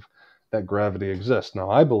objective that gravity exists.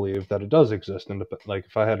 Now, I believe that it does exist. Like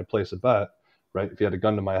if I had to place a bet, right? If you had a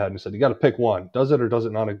gun to my head and said, you got to pick one, does it or does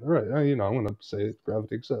it not? Right? I'm going to say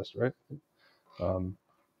gravity exists, right?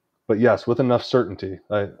 But yes, with enough certainty,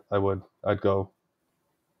 I'd go,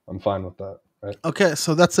 I'm fine with that, right? Okay,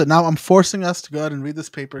 so that's it. Now I'm forcing us to go ahead and read this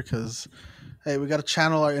paper because, hey, we got to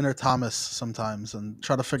channel our inner Thomas sometimes and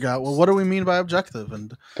try to figure out, well, what do we mean by objective?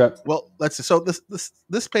 And well, let's see. So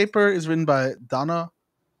this paper is written by Donna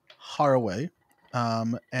Haraway,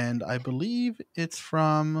 and I believe it's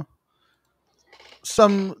from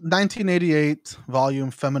some 1988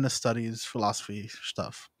 volume feminist studies philosophy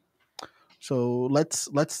stuff. So let's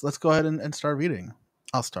go ahead and start reading.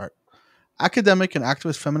 I'll start. Academic and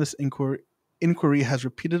activist feminist inquiry has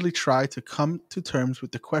repeatedly tried to come to terms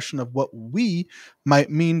with the question of what we might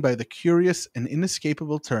mean by the curious and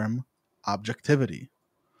inescapable term objectivity.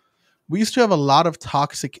 We used to have a lot of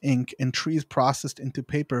toxic ink and trees processed into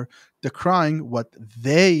paper decrying what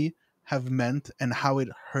they have meant and how it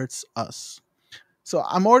hurts us. So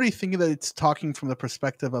I'm already thinking that it's talking from the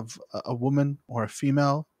perspective of a woman or a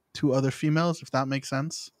female to other females, if that makes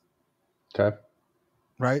sense. Okay.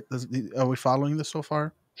 Right? Are we following this so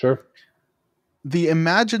far? Sure. The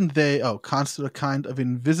imagined they constitute a kind of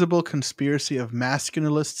invisible conspiracy of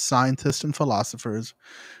masculinist scientists and philosophers,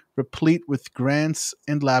 replete with grants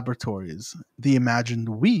and laboratories. The imagined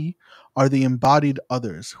we are the embodied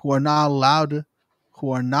others who are not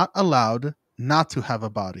allowed not to have a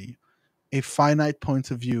body, a finite point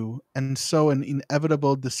of view, and so an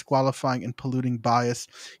inevitable disqualifying and polluting bias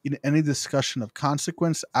in any discussion of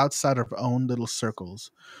consequence outside of our own little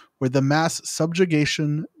circles, where the mass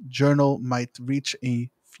subjugation journal might reach a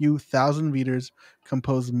few thousand readers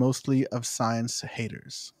composed mostly of science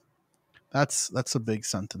haters. That's a big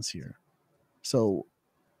sentence here. So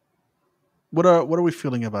what are we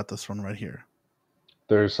feeling about this one right here?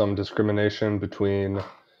 There's some discrimination between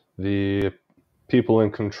the people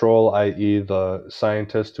in control, i.e. the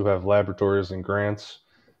scientists who have laboratories and grants,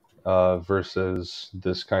 versus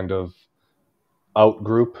this kind of out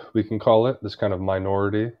group, we can call it, this kind of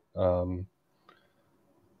minority, who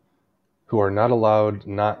are not allowed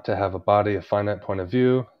not to have a body, a finite point of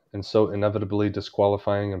view, and so inevitably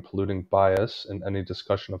disqualifying and polluting bias in any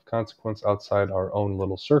discussion of consequence outside our own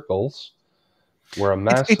little circles, where a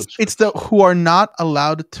mass it's the who are not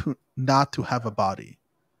allowed to not to have a body.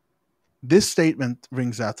 This statement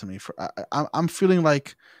rings out to me. I'm feeling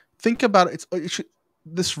like, think about it.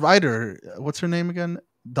 This writer, what's her name again?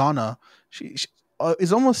 Donna. She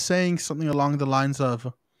is almost saying something along the lines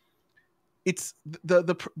of, it's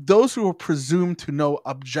those who are presumed to know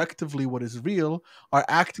objectively what is real are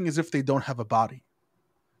acting as if they don't have a body,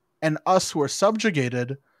 and us who are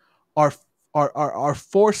subjugated are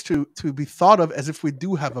forced to be thought of as if we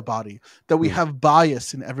do have a body, that we have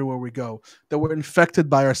bias in everywhere we go, that we're infected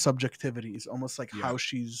by our subjectivities, almost like how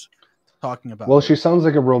she's talking about. Well, she sounds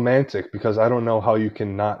like a romantic, because I don't know how you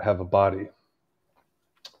can not have a body.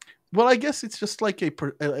 Well, I guess it's just like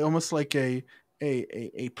almost like a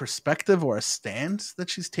perspective or a stance that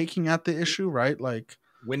she's taking at the issue, right? Like,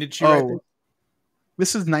 when did she write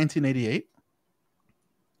this is 1988.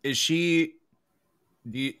 Is she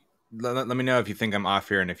let me know if you think I'm off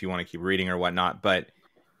here and if you want to keep reading or whatnot, but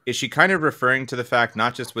is she kind of referring to the fact,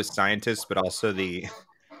 not just with scientists, but also the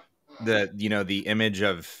image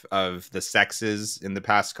of the sexes in the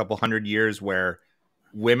past couple hundred years, where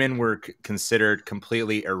women were considered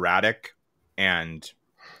completely erratic and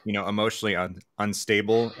emotionally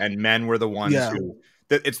unstable, and men were the ones who,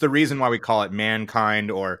 it's the reason why we call it mankind.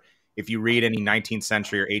 Or if you read any 19th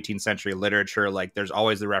century or 18th century literature, like, there's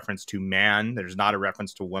always the reference to man. There's not a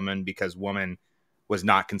reference to woman, because woman was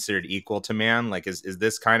not considered equal to man. Like, is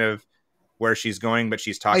this kind of where she's going? But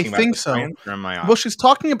she's talking about the science, or am I off? Well, she's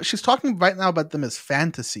talking right now about them as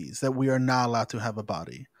fantasies, that we are not allowed to have a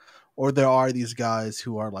body, or there are these guys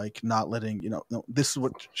who are like not letting, no, this is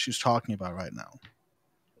what she's talking about right now.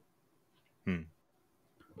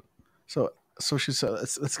 So she said,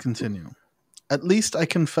 let's continue. At least I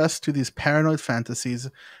confess to these paranoid fantasies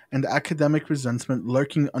and academic resentment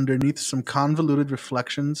lurking underneath some convoluted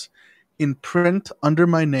reflections in print under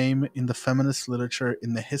my name in the feminist literature,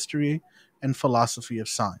 in the history and philosophy of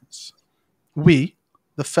science. We,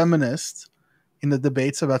 the feminists, in the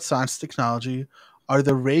debates about science and technology, are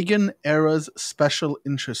the Reagan era's special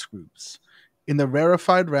interest groups in the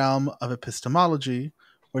rarefied realm of epistemology,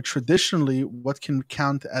 where traditionally what can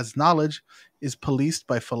count as knowledge is policed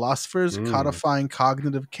by philosophers codifying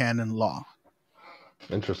cognitive canon law.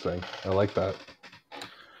 Interesting. I like that.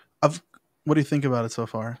 What do you think about it so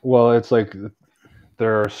far? Well, it's like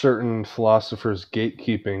there are certain philosophers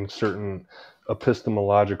gatekeeping certain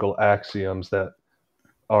epistemological axioms that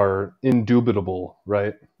are indubitable,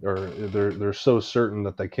 right? Or they're so certain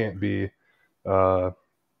that they can't be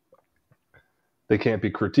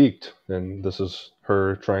critiqued, and this is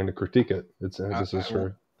her trying to critique it. This is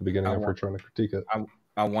the beginning of her trying to critique it.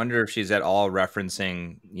 I wonder if she's at all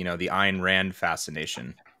referencing, the Ayn Rand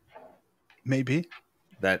fascination. Maybe.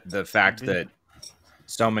 That the fact that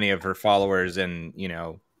so many of her followers, and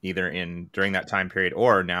either during that time period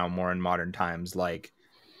or now more in modern times, like,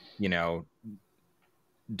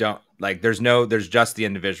 don't like. There's just the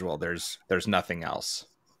individual. There's nothing else.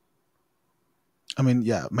 I mean,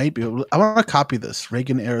 yeah, maybe. I want to copy this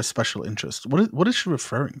Reagan era special interest. What is she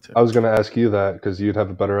referring to? I was going to ask you that because you'd have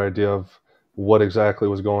a better idea of what exactly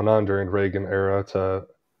was going on during Reagan era to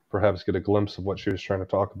perhaps get a glimpse of what she was trying to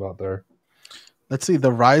talk about there. Let's see,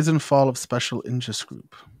 the rise and fall of special interest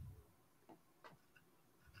group.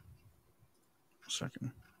 A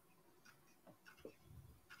second.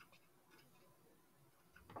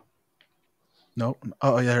 No.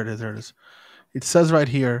 Oh, yeah, there it is. There it is. It says right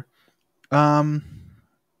here. Let's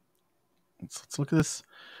look at this.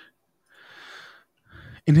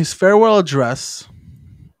 In his farewell address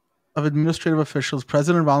of administrative officials,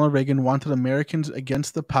 President Ronald Reagan wanted Americans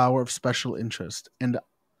against the power of special interest and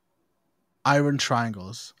iron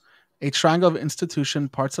triangles. A triangle of institution,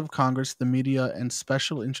 parts of Congress, the media, and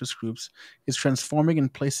special interest groups is transforming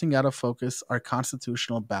and placing out of focus our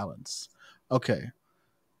constitutional balance. Okay.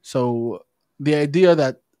 So the idea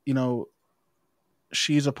that,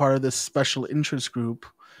 she's a part of this special interest group,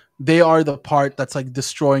 they are the part that's like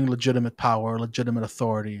destroying legitimate power, legitimate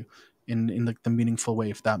authority in like the meaningful way,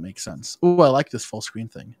 if that makes sense. Oh, I like this full screen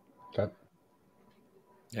thing. Okay.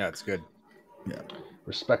 Yeah, it's good. Yeah.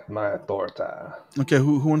 Respect my authority. Okay,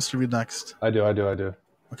 who wants to read next? I do.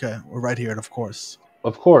 Okay, we're right here, and of course.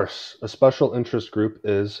 Of course, a special interest group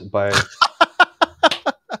is by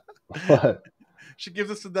what? She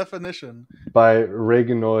gives us the definition. By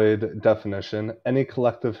Reaganoid definition, any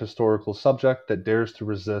collective historical subject that dares to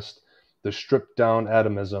resist the stripped-down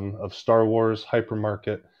atomism of Star Wars,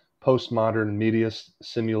 hypermarket, postmodern,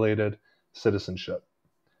 media-simulated citizenship.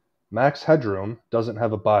 Max Headroom doesn't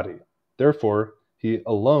have a body. Therefore, he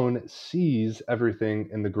alone sees everything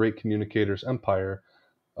in the great communicators empire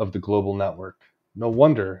of the global network. No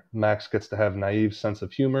wonder Max gets to have naive sense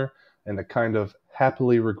of humor and a kind of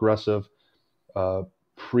happily regressive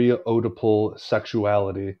pre-Oedipal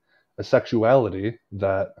sexuality, a sexuality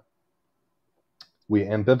that we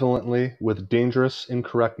ambivalently, with dangerous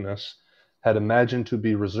incorrectness, had imagined to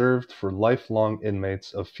be reserved for lifelong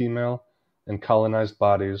inmates of female and colonized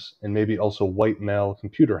bodies, and maybe also white male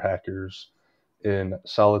computer hackers in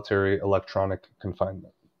solitary electronic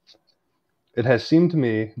confinement. It has seemed to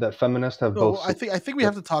me that feminists have both... I think we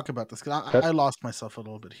have to talk about this, because I lost myself a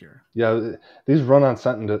little bit here. Yeah, these run-on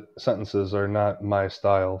sentences are not my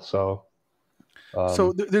style, so...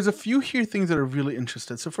 So there's a few here things that are really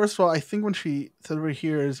interesting. So first of all, I think when she said over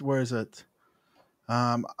here is, where is it?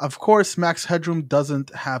 Of course, Max Headroom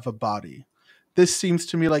doesn't have a body. This seems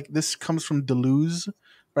to me like this comes from Deleuze,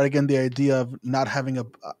 right? Again, the idea of not having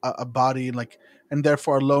a body, like, and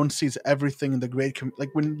therefore alone sees everything in the great, like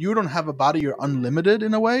when you don't have a body, you're unlimited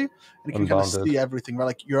in a way, and you can kind of see everything, right?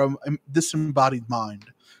 Like you're a disembodied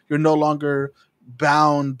mind. You're no longer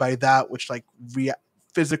bound by that which like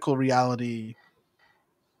physical reality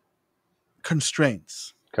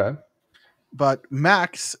constraints. Okay. But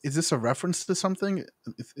Max, is this a reference to something?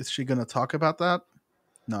 Is she going to talk about that?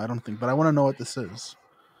 No, I don't think. But I want to know what this is.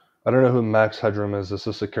 I don't know who Max Headroom is. Is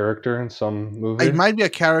this a character in some movie? It might be a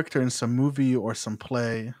character in some movie or some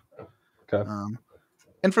play. Okay.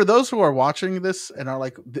 And for those who are watching this and are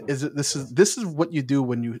like, this is what you do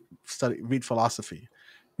when you read philosophy.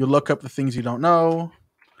 You look up the things you don't know,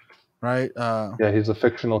 right? Yeah, he's a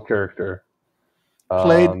fictional character.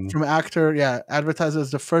 Played from actor, yeah. Advertised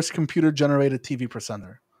as the first computer-generated TV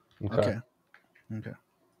presenter. Okay.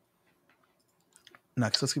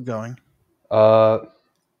 Next, let's keep going.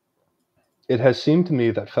 It has seemed to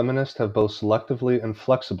me that feminists have both selectively and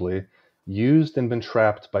flexibly used and been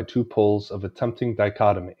trapped by two poles of a tempting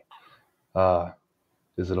dichotomy.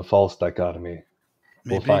 Is it a false dichotomy?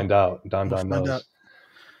 Maybe. We'll find out. Dandan knows.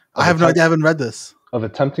 I have no idea. I haven't read this. Of a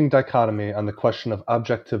tempting dichotomy on the question of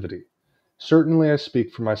objectivity. Certainly I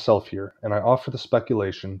speak for myself here, and I offer the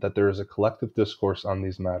speculation that there is a collective discourse on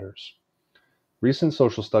these matters. Recent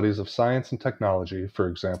social studies of science and technology, for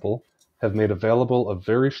example, have made available a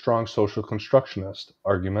very strong social constructionist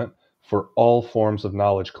argument for all forms of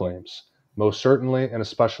knowledge claims, most certainly and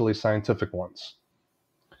especially scientific ones.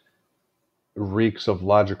 It reeks of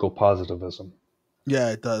logical positivism. Yeah,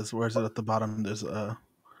 it does. Where is it at the bottom? There's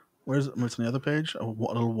where's it on the other page? A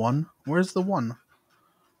little one. Where's the one?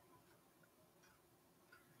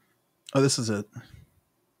 Oh, this is it.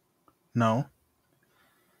 No.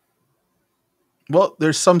 Well,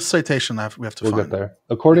 there's some citation we have to find. We'll get there.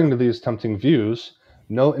 According to these tempting views,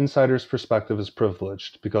 no insider's perspective is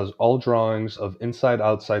privileged because all drawings of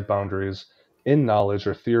inside-outside boundaries in knowledge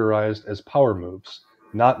are theorized as power moves,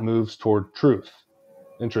 not moves toward truth.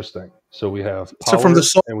 Interesting. So we have power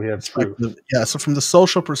and we have truth. Yeah, so from the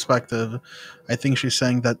social perspective, I think she's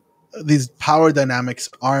saying that these power dynamics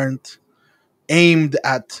aren't aimed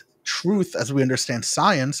at truth as we understand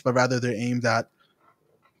science, but rather they're aimed at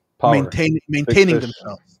Power. maintaining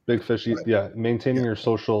themselves. Big fish, Right. yeah, maintaining your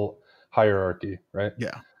social hierarchy, right?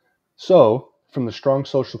 Yeah. So, from the strong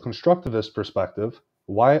social constructivist perspective,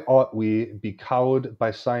 why ought we be cowed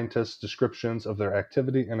by scientists' descriptions of their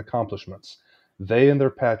activity and accomplishments? They and their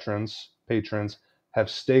patrons have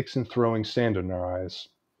stakes in throwing sand in their eyes.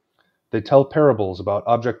 They tell parables about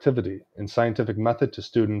objectivity and scientific method to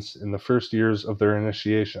students in the first years of their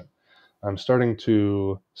initiation. I'm starting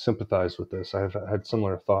to sympathize with this. I have had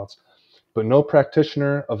similar thoughts. But no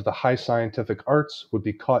practitioner of the high scientific arts would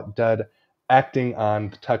be caught dead acting on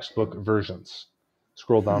the textbook versions.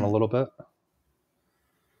 Scroll down a little bit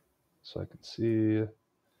so I can see.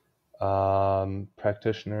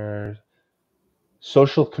 Practitioners.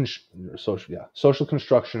 Social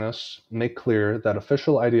constructionists make clear that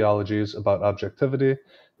official ideologies about objectivity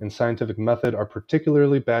and scientific method are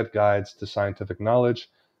particularly bad guides to scientific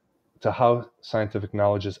knowledge, to how scientific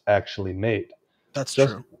knowledge is actually made. That's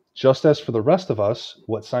true. Just as for the rest of us,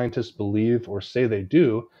 what scientists believe or say they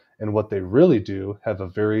do and what they really do have a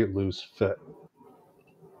very loose fit.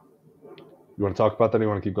 You want to talk about that or you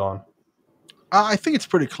want to keep going? I think it's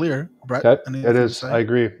pretty clear, Brett. Okay. It is. I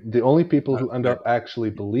agree. The only people who end up actually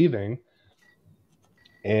believing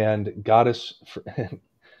and goddess,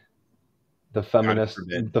 the feminist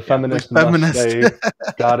must say,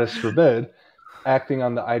 goddess forbid, acting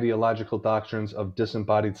on the ideological doctrines of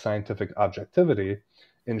disembodied scientific objectivity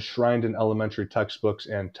enshrined in elementary textbooks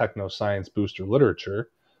and techno-science booster literature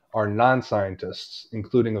are non-scientists,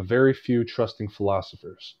 including a very few trusting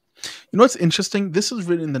philosophers. You know what's interesting? This was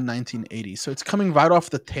written in the 1980s, so it's coming right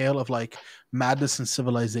off the tail of like Madness and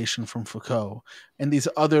Civilization from Foucault and these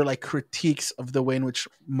other like critiques of the way in which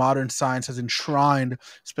modern science has enshrined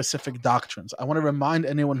specific doctrines. I want to remind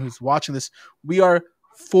anyone who's watching this, we are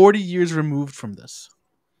 40 years removed from this.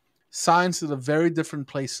 Science is a very different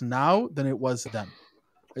place now than it was then.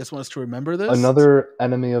 I just want us to remember this. Another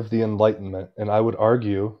enemy of the Enlightenment, and I would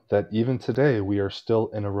argue that even today we are still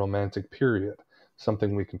in a romantic period,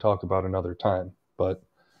 something we can talk about another time. But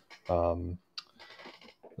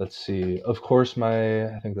let's see. Of course,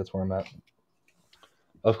 I think that's where I'm at.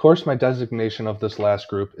 Of course, my designation of this last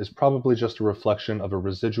group is probably just a reflection of a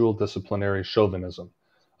residual disciplinary chauvinism,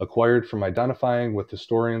 acquired from identifying with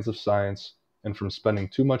historians of science and from spending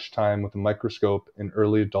too much time with a microscope in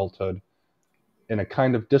early adulthood, in a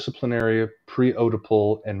kind of disciplinary,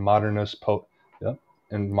 pre-Oedipal and modernist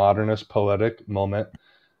poetic moment,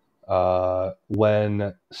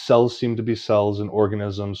 when cells seem to be cells and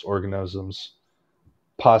organisms.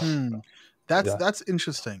 That's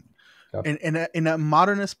interesting. Yep. In a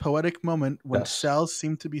modernist poetic moment when cells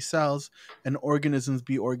seem to be cells and organisms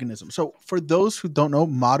be organisms. So for those who don't know,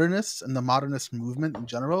 modernists and the modernist movement in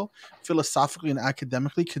general, philosophically and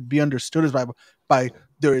academically, could be understood as by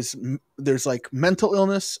there's like mental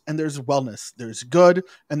illness and there's wellness. There's good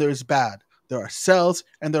and there's bad. There are cells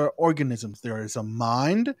and there are organisms. There is a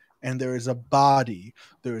mind and there is a body.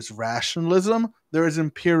 There is rationalism. There is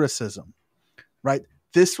empiricism, right?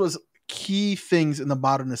 This was key things in the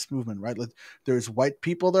modernist movement, right? Like there's white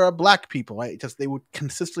people, there are black people, right? Just they would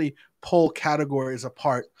consistently pull categories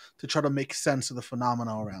apart to try to make sense of the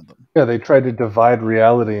phenomena around them. Yeah, they tried to divide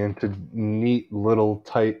reality into neat, little,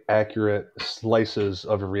 tight, accurate slices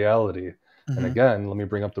of reality. Mm-hmm. And again, let me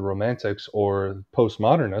bring up the Romantics or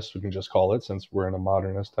postmodernists, we can just call it, since we're in a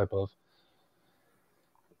modernist type of.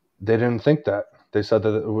 They didn't think that. They said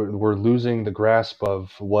that we're losing the grasp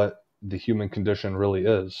of what the human condition really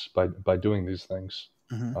is by doing these things.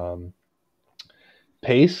 Mm-hmm.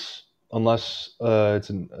 Pace, unless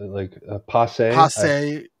it's passe.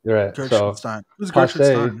 Passe. Right. Gertrude Stein. Who's Gertrude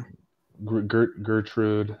Stein?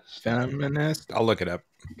 Gertrude. Feminist. I'll look it up.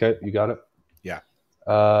 Okay, you got it? Yeah.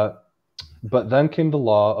 But then came the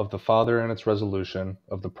law of the father and its resolution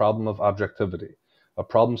of the problem of objectivity, a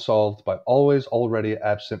problem solved by already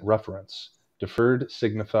absent reference, deferred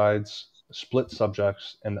signifieds, split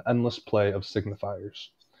subjects, and the endless play of signifiers.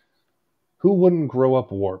 Who wouldn't grow up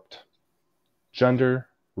warped? Gender,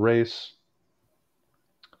 race,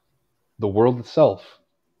 the world itself,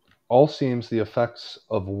 all seems the effects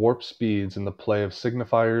of warp speeds in the play of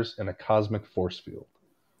signifiers in a cosmic force field.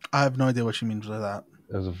 I have no idea what she means by that.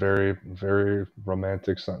 It was a very, very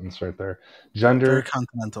romantic sentence right there. Gender, very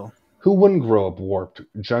continental. Who wouldn't grow up warped?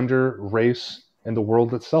 Gender, race, and the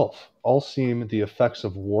world itself all seem the effects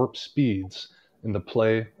of warp speeds in the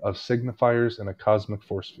play of signifiers in a cosmic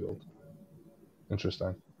force field.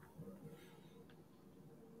 Interesting.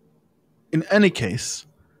 In any case,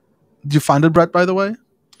 do you find it, Brett, by the way?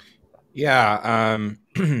 Yeah.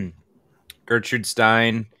 Gertrude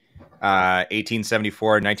Stein, 1874,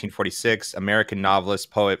 1946, American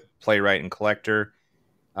novelist, poet, playwright, and collector.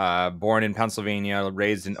 Born in Pennsylvania,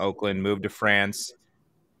 raised in Oakland, moved to France.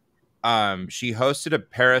 She hosted a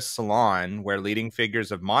Paris salon where leading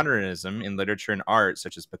figures of modernism in literature and art,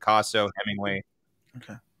 such as Picasso, Hemingway,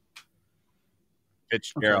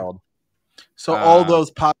 Fitzgerald. So all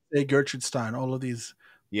those pop Gertrude Stein, all of these,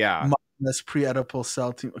 yeah, modernist pre-Oedipal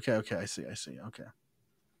cell team. Okay, I see. Okay.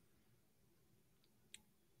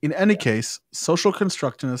 In any case, social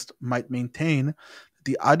constructionists might maintain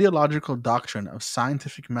the ideological doctrine of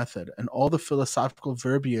scientific method and all the philosophical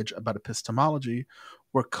verbiage about epistemology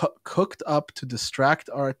were cooked up to distract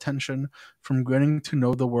our attention from getting to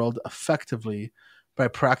know the world effectively by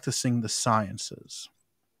practicing the sciences.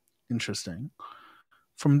 Interesting.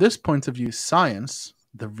 From this point of view, science,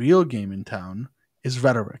 the real game in town, is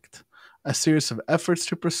rhetoric, a series of efforts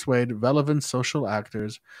to persuade relevant social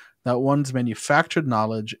actors that one's manufactured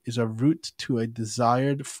knowledge is a route to a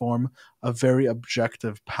desired form of very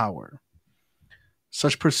objective power.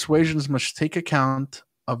 Such persuasions must take account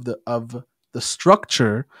of the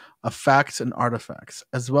structure of facts and artifacts,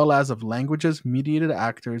 as well as of languages mediated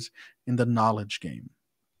actors in the knowledge game.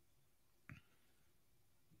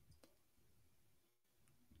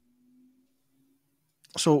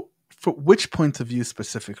 So, for which point of view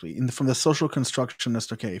specifically? From the social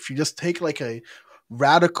constructionist, okay, if you just take like a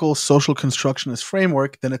radical social constructionist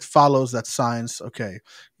framework, then it follows that science, okay,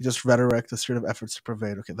 you just rhetoric, the spirit of efforts to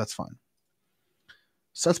pervade, okay, that's fine.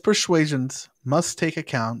 Such persuasions must take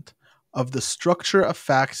account of the structure of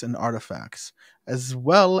facts and artifacts, as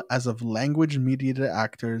well as of language-mediated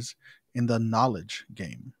actors in the knowledge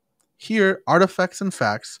game. Here, artifacts and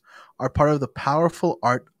facts are part of the powerful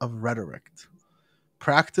art of rhetoric.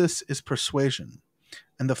 Practice is persuasion,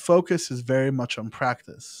 and the focus is very much on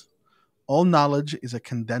practice. All knowledge is a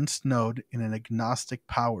condensed node in an agnostic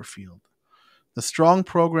power field. The strong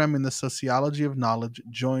program in the sociology of knowledge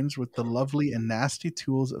joins with the lovely and nasty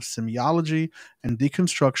tools of semiology and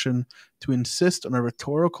deconstruction to insist on a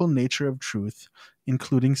rhetorical nature of truth,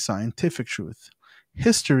 including scientific truth.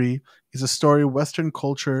 History is a story Western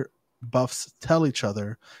culture buffs tell each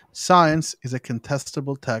other. Science is a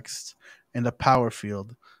contestable text and a power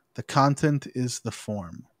field. The content is the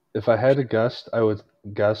form. If I had to guess, I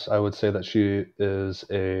would say that she is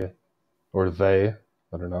they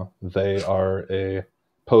are a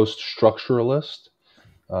post-structuralist.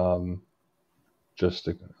 Just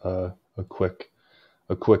a quick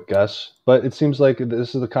guess, but it seems like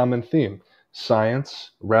this is the common theme.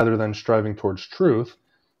 Science, rather than striving towards truth,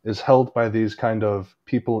 is held by these kind of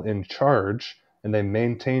people in charge, and they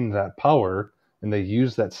maintain that power, and they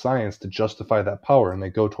use that science to justify that power, and they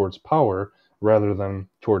go towards power rather than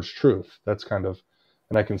towards truth. That's kind of,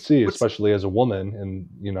 and I can see, especially as a woman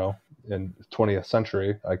in 20th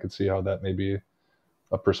century, I could see how that may be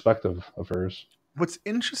a perspective of hers. What's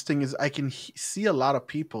interesting is I can see a lot of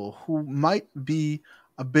people who might be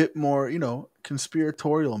a bit more,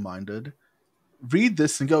 conspiratorial minded, read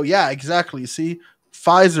this and go, yeah, exactly. You see,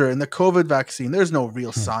 Pfizer and the COVID vaccine, there's no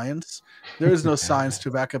real science. There is no science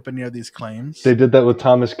to back up any of these claims. They did that with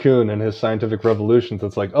Thomas Kuhn and his scientific revolutions.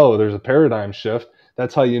 It's like, oh, there's a paradigm shift.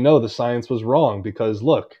 That's how you know the science was wrong, because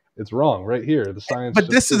look, it's wrong right here. The science. But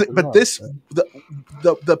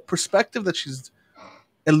the perspective that she's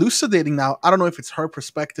elucidating now, I don't know if it's her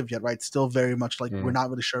perspective yet, right? Still very much like we're not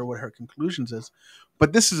really sure what her conclusions is.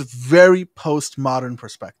 But this is a very postmodern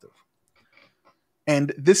perspective.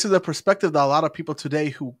 And this is a perspective that a lot of people today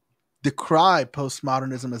who decry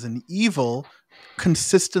postmodernism as an evil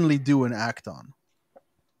consistently do and act on.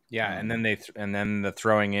 Yeah, and then the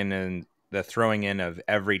throwing in of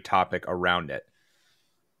every topic around it.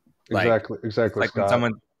 Exactly. Like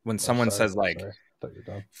when someone says like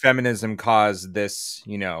feminism caused this,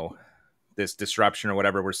 this disruption or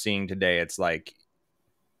whatever we're seeing today, it's like,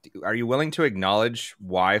 are you willing to acknowledge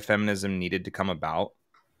why feminism needed to come about?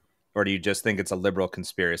 Or do you just think it's a liberal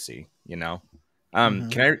conspiracy,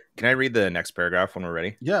 Can I read the next paragraph when we're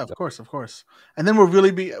ready? Yeah, of course. And then we'll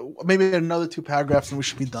really be maybe another 2 paragraphs and we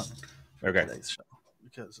should be done. Okay. Today's show,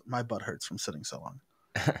 because my butt hurts from sitting so long.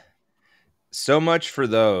 So much for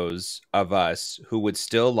those of us who would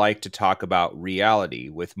still like to talk about reality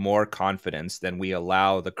with more confidence than we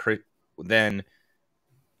allow the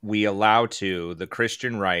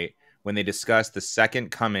Christian right when they discuss the second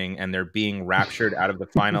coming and their being raptured out of the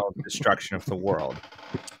final destruction of the world.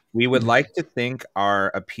 We would like to think our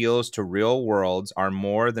appeals to real worlds are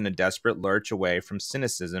more than a desperate lurch away from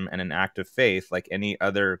cynicism and an act of faith like any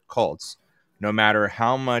other cults, no matter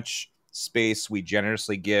how much space we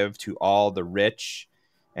generously give to all the rich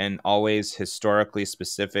and always historically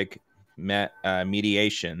specific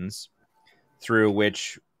mediations through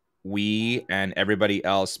which we and everybody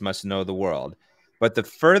else must know the world. But the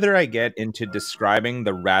further I get into describing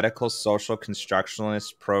the radical social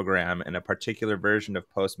constructionist program and a particular version of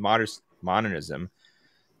postmodernism,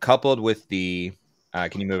 coupled with the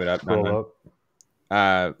can you move it up?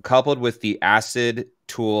 Coupled with the acid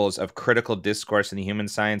tools of critical discourse in the human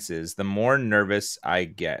sciences, the more nervous I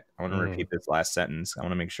get. I want to repeat this last sentence. I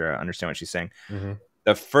want to make sure I understand what she's saying.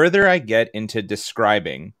 The further I get into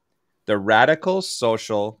describing the radical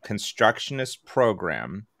social constructionist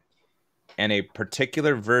program and a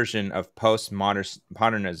particular version of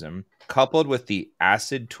postmodernism, coupled with the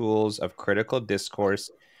acid tools of critical discourse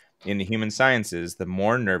in the human sciences, the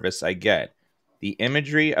more nervous I get. The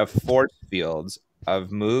imagery of force fields,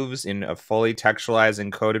 of moves in a fully textualized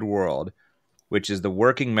and coded world, which is the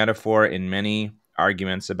working metaphor in many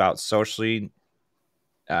arguments about socially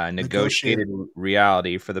negotiated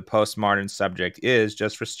reality for the postmodern subject, is,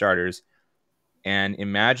 just for starters, an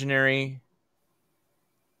imaginary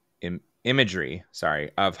imagery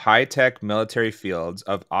of high-tech military fields,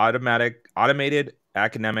 of automated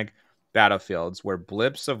academic battlefields where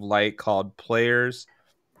blips of light called players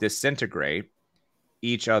disintegrate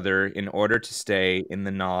each other in order to stay in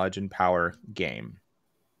the knowledge and power game.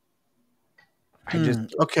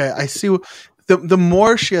 I see. The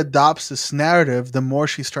more she adopts this narrative, the more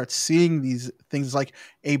she starts seeing these things like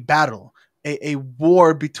a battle, a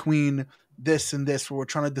war between this and this, where we're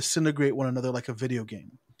trying to disintegrate one another like a video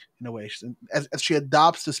game. In a way, as she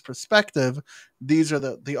adopts this perspective, these are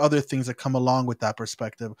the other things that come along with that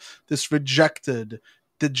perspective. This rejected,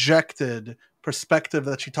 dejected perspective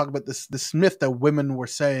that she talked about, this myth that women were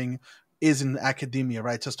saying is in academia,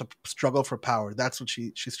 right? Just a struggle for power. That's what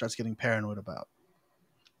she starts getting paranoid about.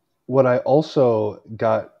 What I also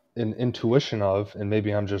got an intuition of, and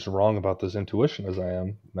maybe I'm just wrong about this intuition as I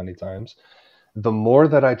am many times, the more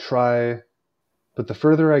that I try, but the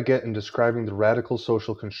further I get in describing the radical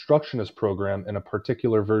social constructionist program in a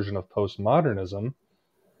particular version of postmodernism,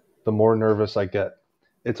 the more nervous I get.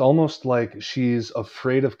 It's almost like she's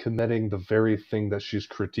afraid of committing the very thing that she's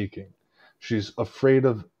critiquing. She's afraid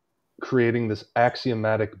of creating this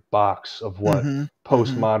axiomatic box of what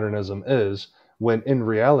postmodernism is, when in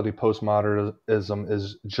reality, postmodernism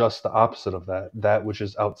is just the opposite of that which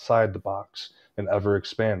is outside the box and ever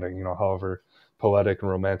expanding, however poetic and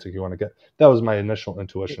romantic you want to get. That was my initial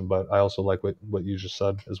intuition, but I also like what you just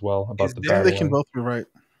said as well about the battling. They can both be right.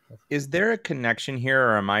 Is there a connection here,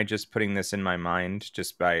 or am I just putting this in my mind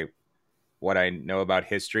just by what I know about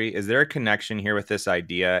history? Is there a connection here with this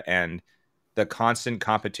idea and the constant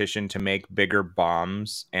competition to make bigger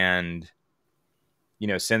bombs? And,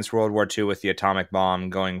 since World War II with the atomic bomb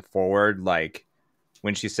going forward, like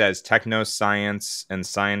when she says techno-science and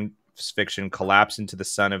science fiction collapse into the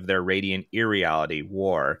sun of their radiant irreality,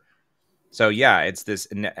 war. So yeah, it's this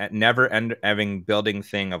never-ending building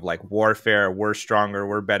thing of like warfare. We're stronger.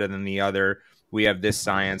 We're better than the other. We have this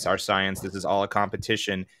science, our science. This is all a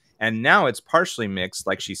competition. And now it's partially mixed,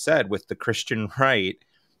 like she said, with the Christian right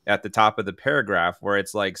at the top of the paragraph, where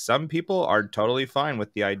it's like some people are totally fine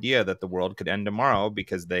with the idea that the world could end tomorrow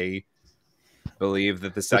because they believe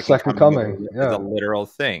that the second coming is a literal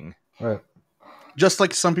thing. Right. Just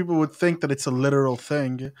like some people would think that it's a literal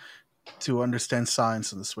thing to understand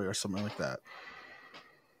science in this way or something like that.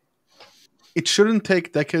 It shouldn't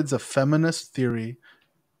take decades of feminist theory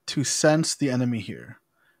to sense the enemy here.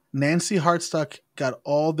 Nancy Hartsock got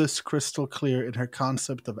all this crystal clear in her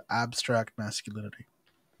concept of abstract masculinity.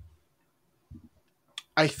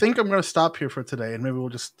 I think I'm going to stop here for today, and maybe we'll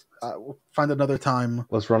just we'll find another time.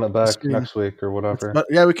 Let's run it back next week or whatever. But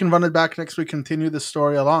yeah, we can run it back next week, continue the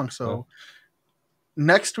story along. So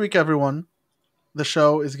next week, everyone, the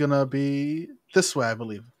show is going to be this way, I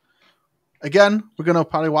believe. Again, we're going to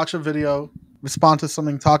probably watch a video, respond to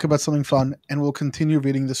something, talk about something fun, and we'll continue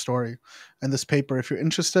reading the story and this paper. If you're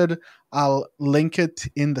interested, I'll link it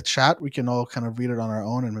in the chat. We can all kind of read it on our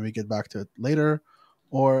own and maybe get back to it later,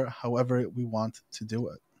 or however we want to do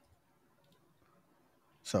it.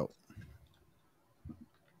 So,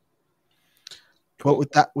 but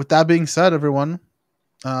with that being said, everyone,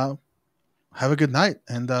 have a good night.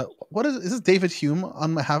 And what is this David Hume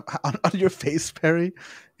on on your face, Perry?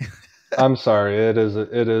 I'm sorry. It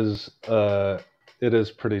is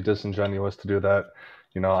pretty disingenuous to do that.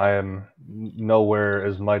 I am nowhere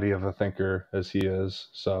as mighty of a thinker as he is,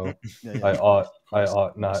 so I ought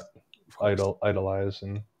not idolize.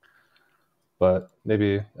 But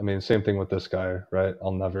maybe, same thing with this guy, right?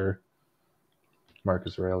 I'll never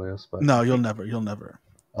Marcus Aurelius, but no, you'll never.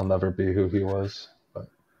 I'll never be who he was.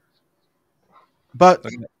 But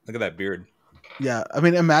look at that beard. Yeah, I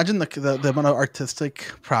mean, imagine the amount of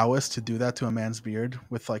artistic prowess to do that to a man's beard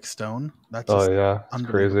with like stone. That's Oh just yeah, it's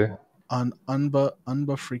crazy. Unba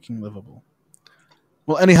freaking livable.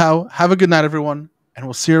 Well, anyhow, have a good night, everyone, and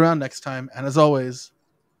we'll see you around next time. And as always,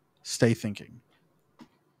 stay thinking.